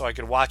Chromecast so I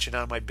could watch it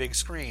on my big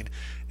screen,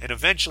 and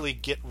eventually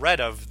get rid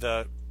of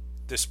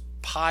this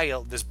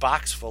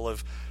box full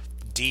of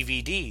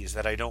DVDs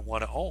that I don't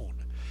want to own.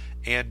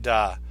 And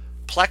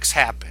Plex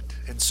happened.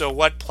 And so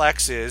what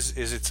Plex is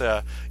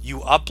you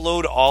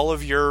upload all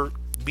of your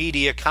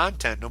media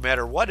content, no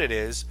matter what it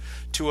is,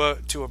 to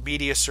a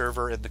media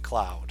server in the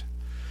cloud.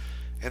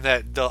 And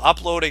that the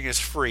uploading is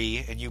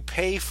free, and you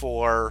pay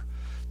for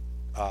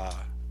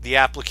the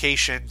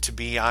application to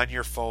be on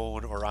your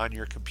phone or on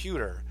your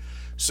computer.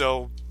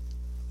 So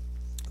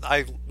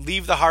I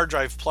leave the hard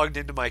drive plugged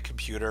into my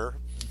computer,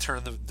 and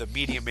turn the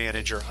media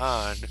manager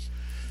on,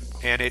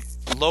 and it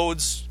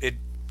loads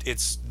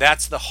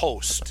that's the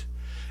host.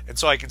 And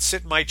so I can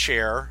sit in my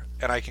chair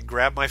and I can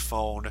grab my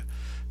phone,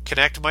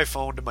 connect my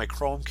phone to my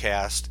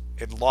Chromecast,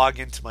 and log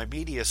into my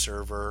media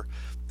server,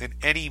 and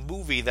any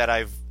movie that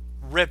I've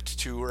ripped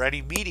to or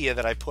any media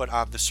that I put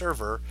on the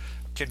server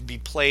can be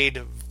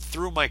played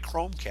through my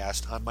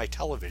Chromecast on my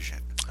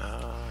television.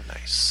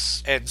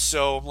 Nice. And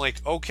so I'm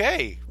like,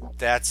 okay,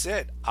 that's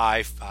it.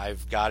 I've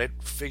got it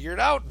figured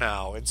out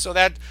now. And so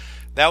that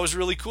was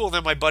really cool.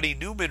 Then my buddy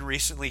Newman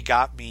recently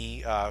found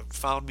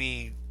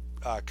me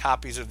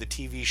copies of the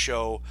TV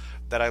show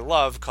that I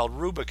love called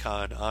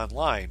Rubicon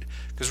online,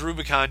 because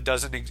Rubicon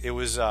it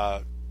was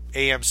a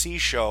AMC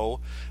show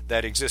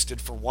that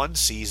existed for one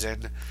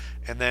season,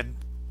 and then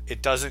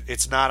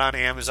it's not on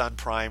Amazon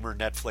Prime or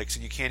Netflix,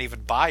 and you can't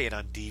even buy it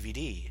on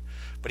DVD.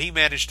 But he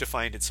managed to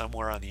find it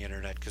somewhere on the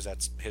internet because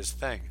that's his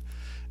thing.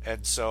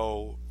 And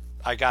so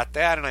I got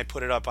that, and I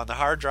put it up on the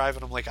hard drive,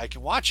 and I'm like, I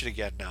can watch it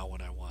again now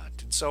when I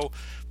want. And so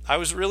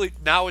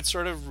now it's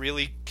sort of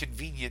really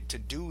convenient to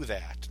do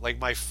that. Like,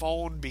 my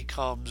phone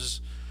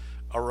becomes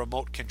a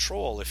remote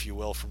control, if you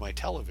will, for my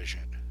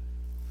television.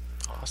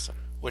 Awesome.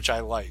 Which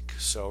I like.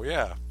 So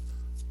yeah.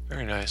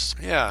 Very nice.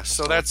 Yeah,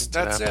 so that's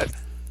it.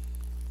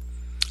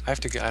 I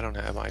don't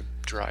have, my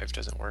drive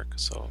doesn't work,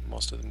 so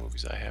most of the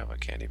movies I have I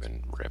can't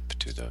even rip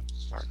to the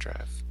hard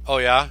drive. Oh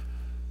yeah?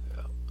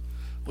 Yeah.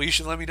 Well, you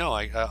should let me know.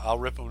 I'll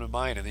rip them to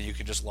mine, and then you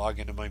can just log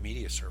into my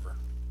media server.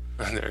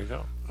 There you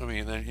go. I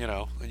mean, then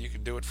then you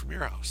can do it from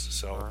your house.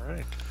 So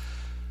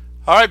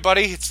all right,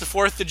 buddy. It's the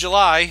 4th of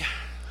July.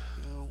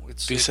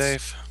 Be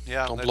safe.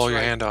 Yeah, don't blow your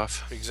hand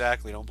off.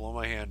 Exactly. Don't blow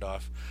my hand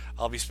off.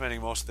 I'll be spending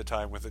most of the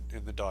time with it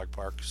in the dog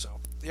park. So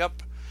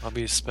yep. I'll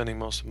be spending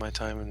most of my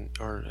time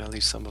or at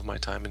least some of my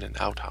time in an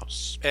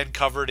outhouse. And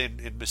covered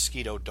in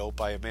mosquito dope,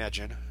 I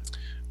imagine.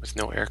 With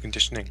no air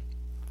conditioning.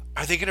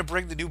 Are they going to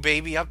bring the new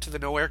baby up to the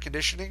no air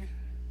conditioning?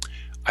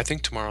 I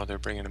think tomorrow they're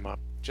bringing him up.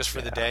 Just for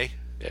the day?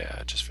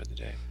 Yeah, just for the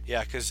day.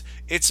 Yeah, because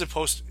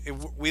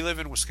we live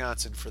in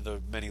Wisconsin, for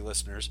the many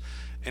listeners,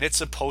 and it's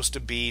supposed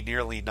to be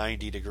nearly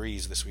 90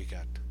 degrees this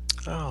weekend.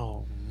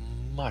 Oh,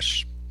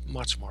 much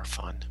more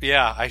fun.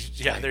 Yeah,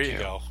 there you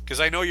go. Because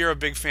I know you're a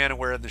big fan of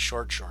wearing the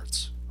short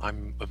shorts.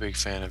 I'm a big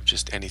fan of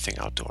just anything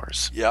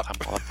outdoors. Yep.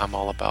 I'm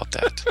all about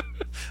that.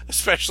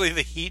 Especially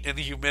the heat and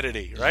the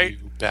humidity, right?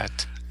 You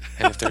bet.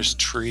 And if there's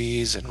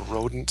trees and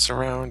rodents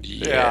around,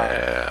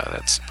 yeah.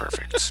 That's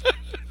perfect.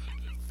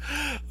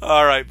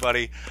 All right,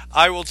 buddy.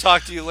 I will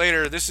talk to you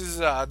later. This is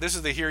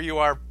the Here You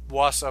Are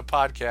Wausau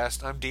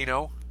podcast. I'm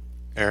Dino.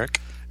 Eric.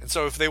 And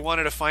so if they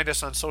wanted to find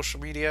us on social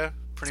media,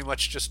 pretty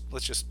much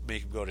let's just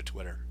make them go to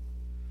Twitter.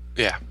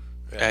 Yeah.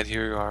 At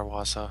Here You Are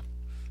Wausau.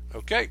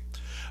 Okay.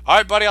 All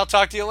right, buddy. I'll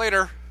talk to you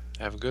later.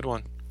 Have a good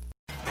one.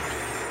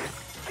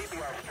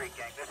 CBR Street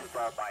Gang, this is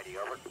Almighty,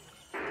 over.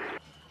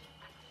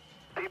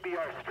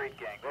 CBR Street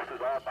Gang, this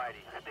is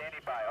Almighty.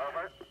 Standing by,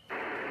 over.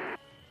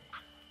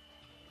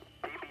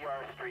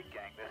 CBR Street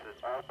Gang, this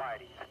is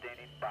Almighty.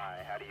 Standing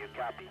by. How do you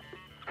copy?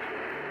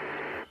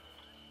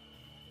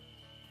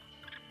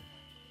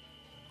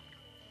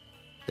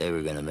 They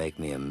were gonna make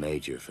me a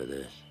major for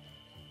this.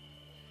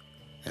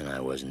 And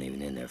I wasn't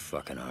even in their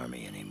fucking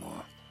army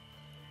anymore.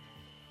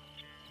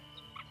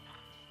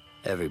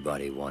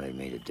 Everybody wanted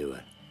me to do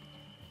it.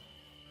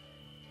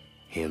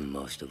 Him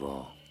most of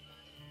all.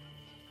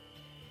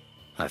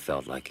 I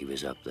felt like he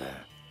was up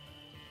there,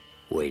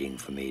 waiting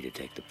for me to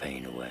take the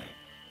pain away.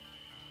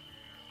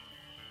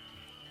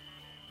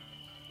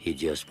 He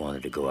just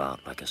wanted to go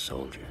out like a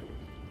soldier,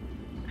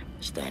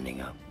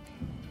 standing up.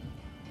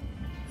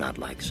 Not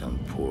like some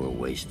poor,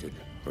 wasted,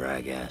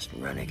 rag-assed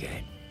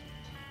renegade.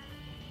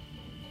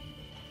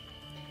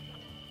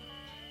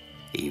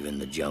 Even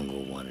the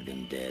jungle wanted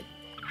him dead.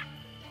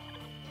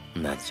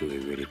 And that's who he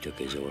really took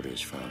his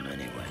orders from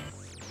anyway.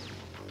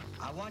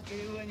 I want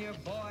you and your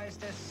boys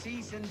to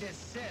cease and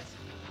desist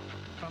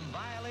from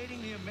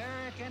violating the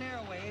American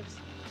airwaves,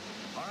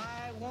 or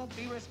I won't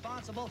be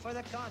responsible for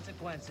the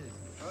consequences.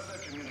 Further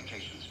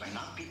communications may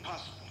not be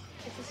possible.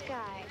 It's this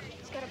guy.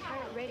 He's got a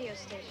pirate radio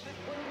station.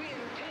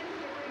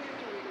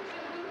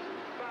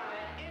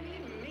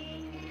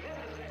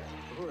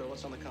 Uhura,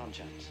 what's on the comm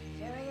channels?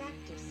 Very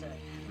active, sir.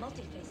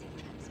 Multi-phasing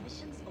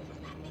transmissions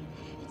overlapping.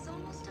 It's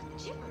almost a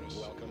gibberish.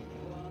 Welcome.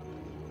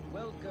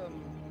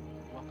 Welcome.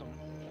 Welcome.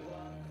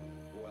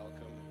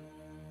 Welcome.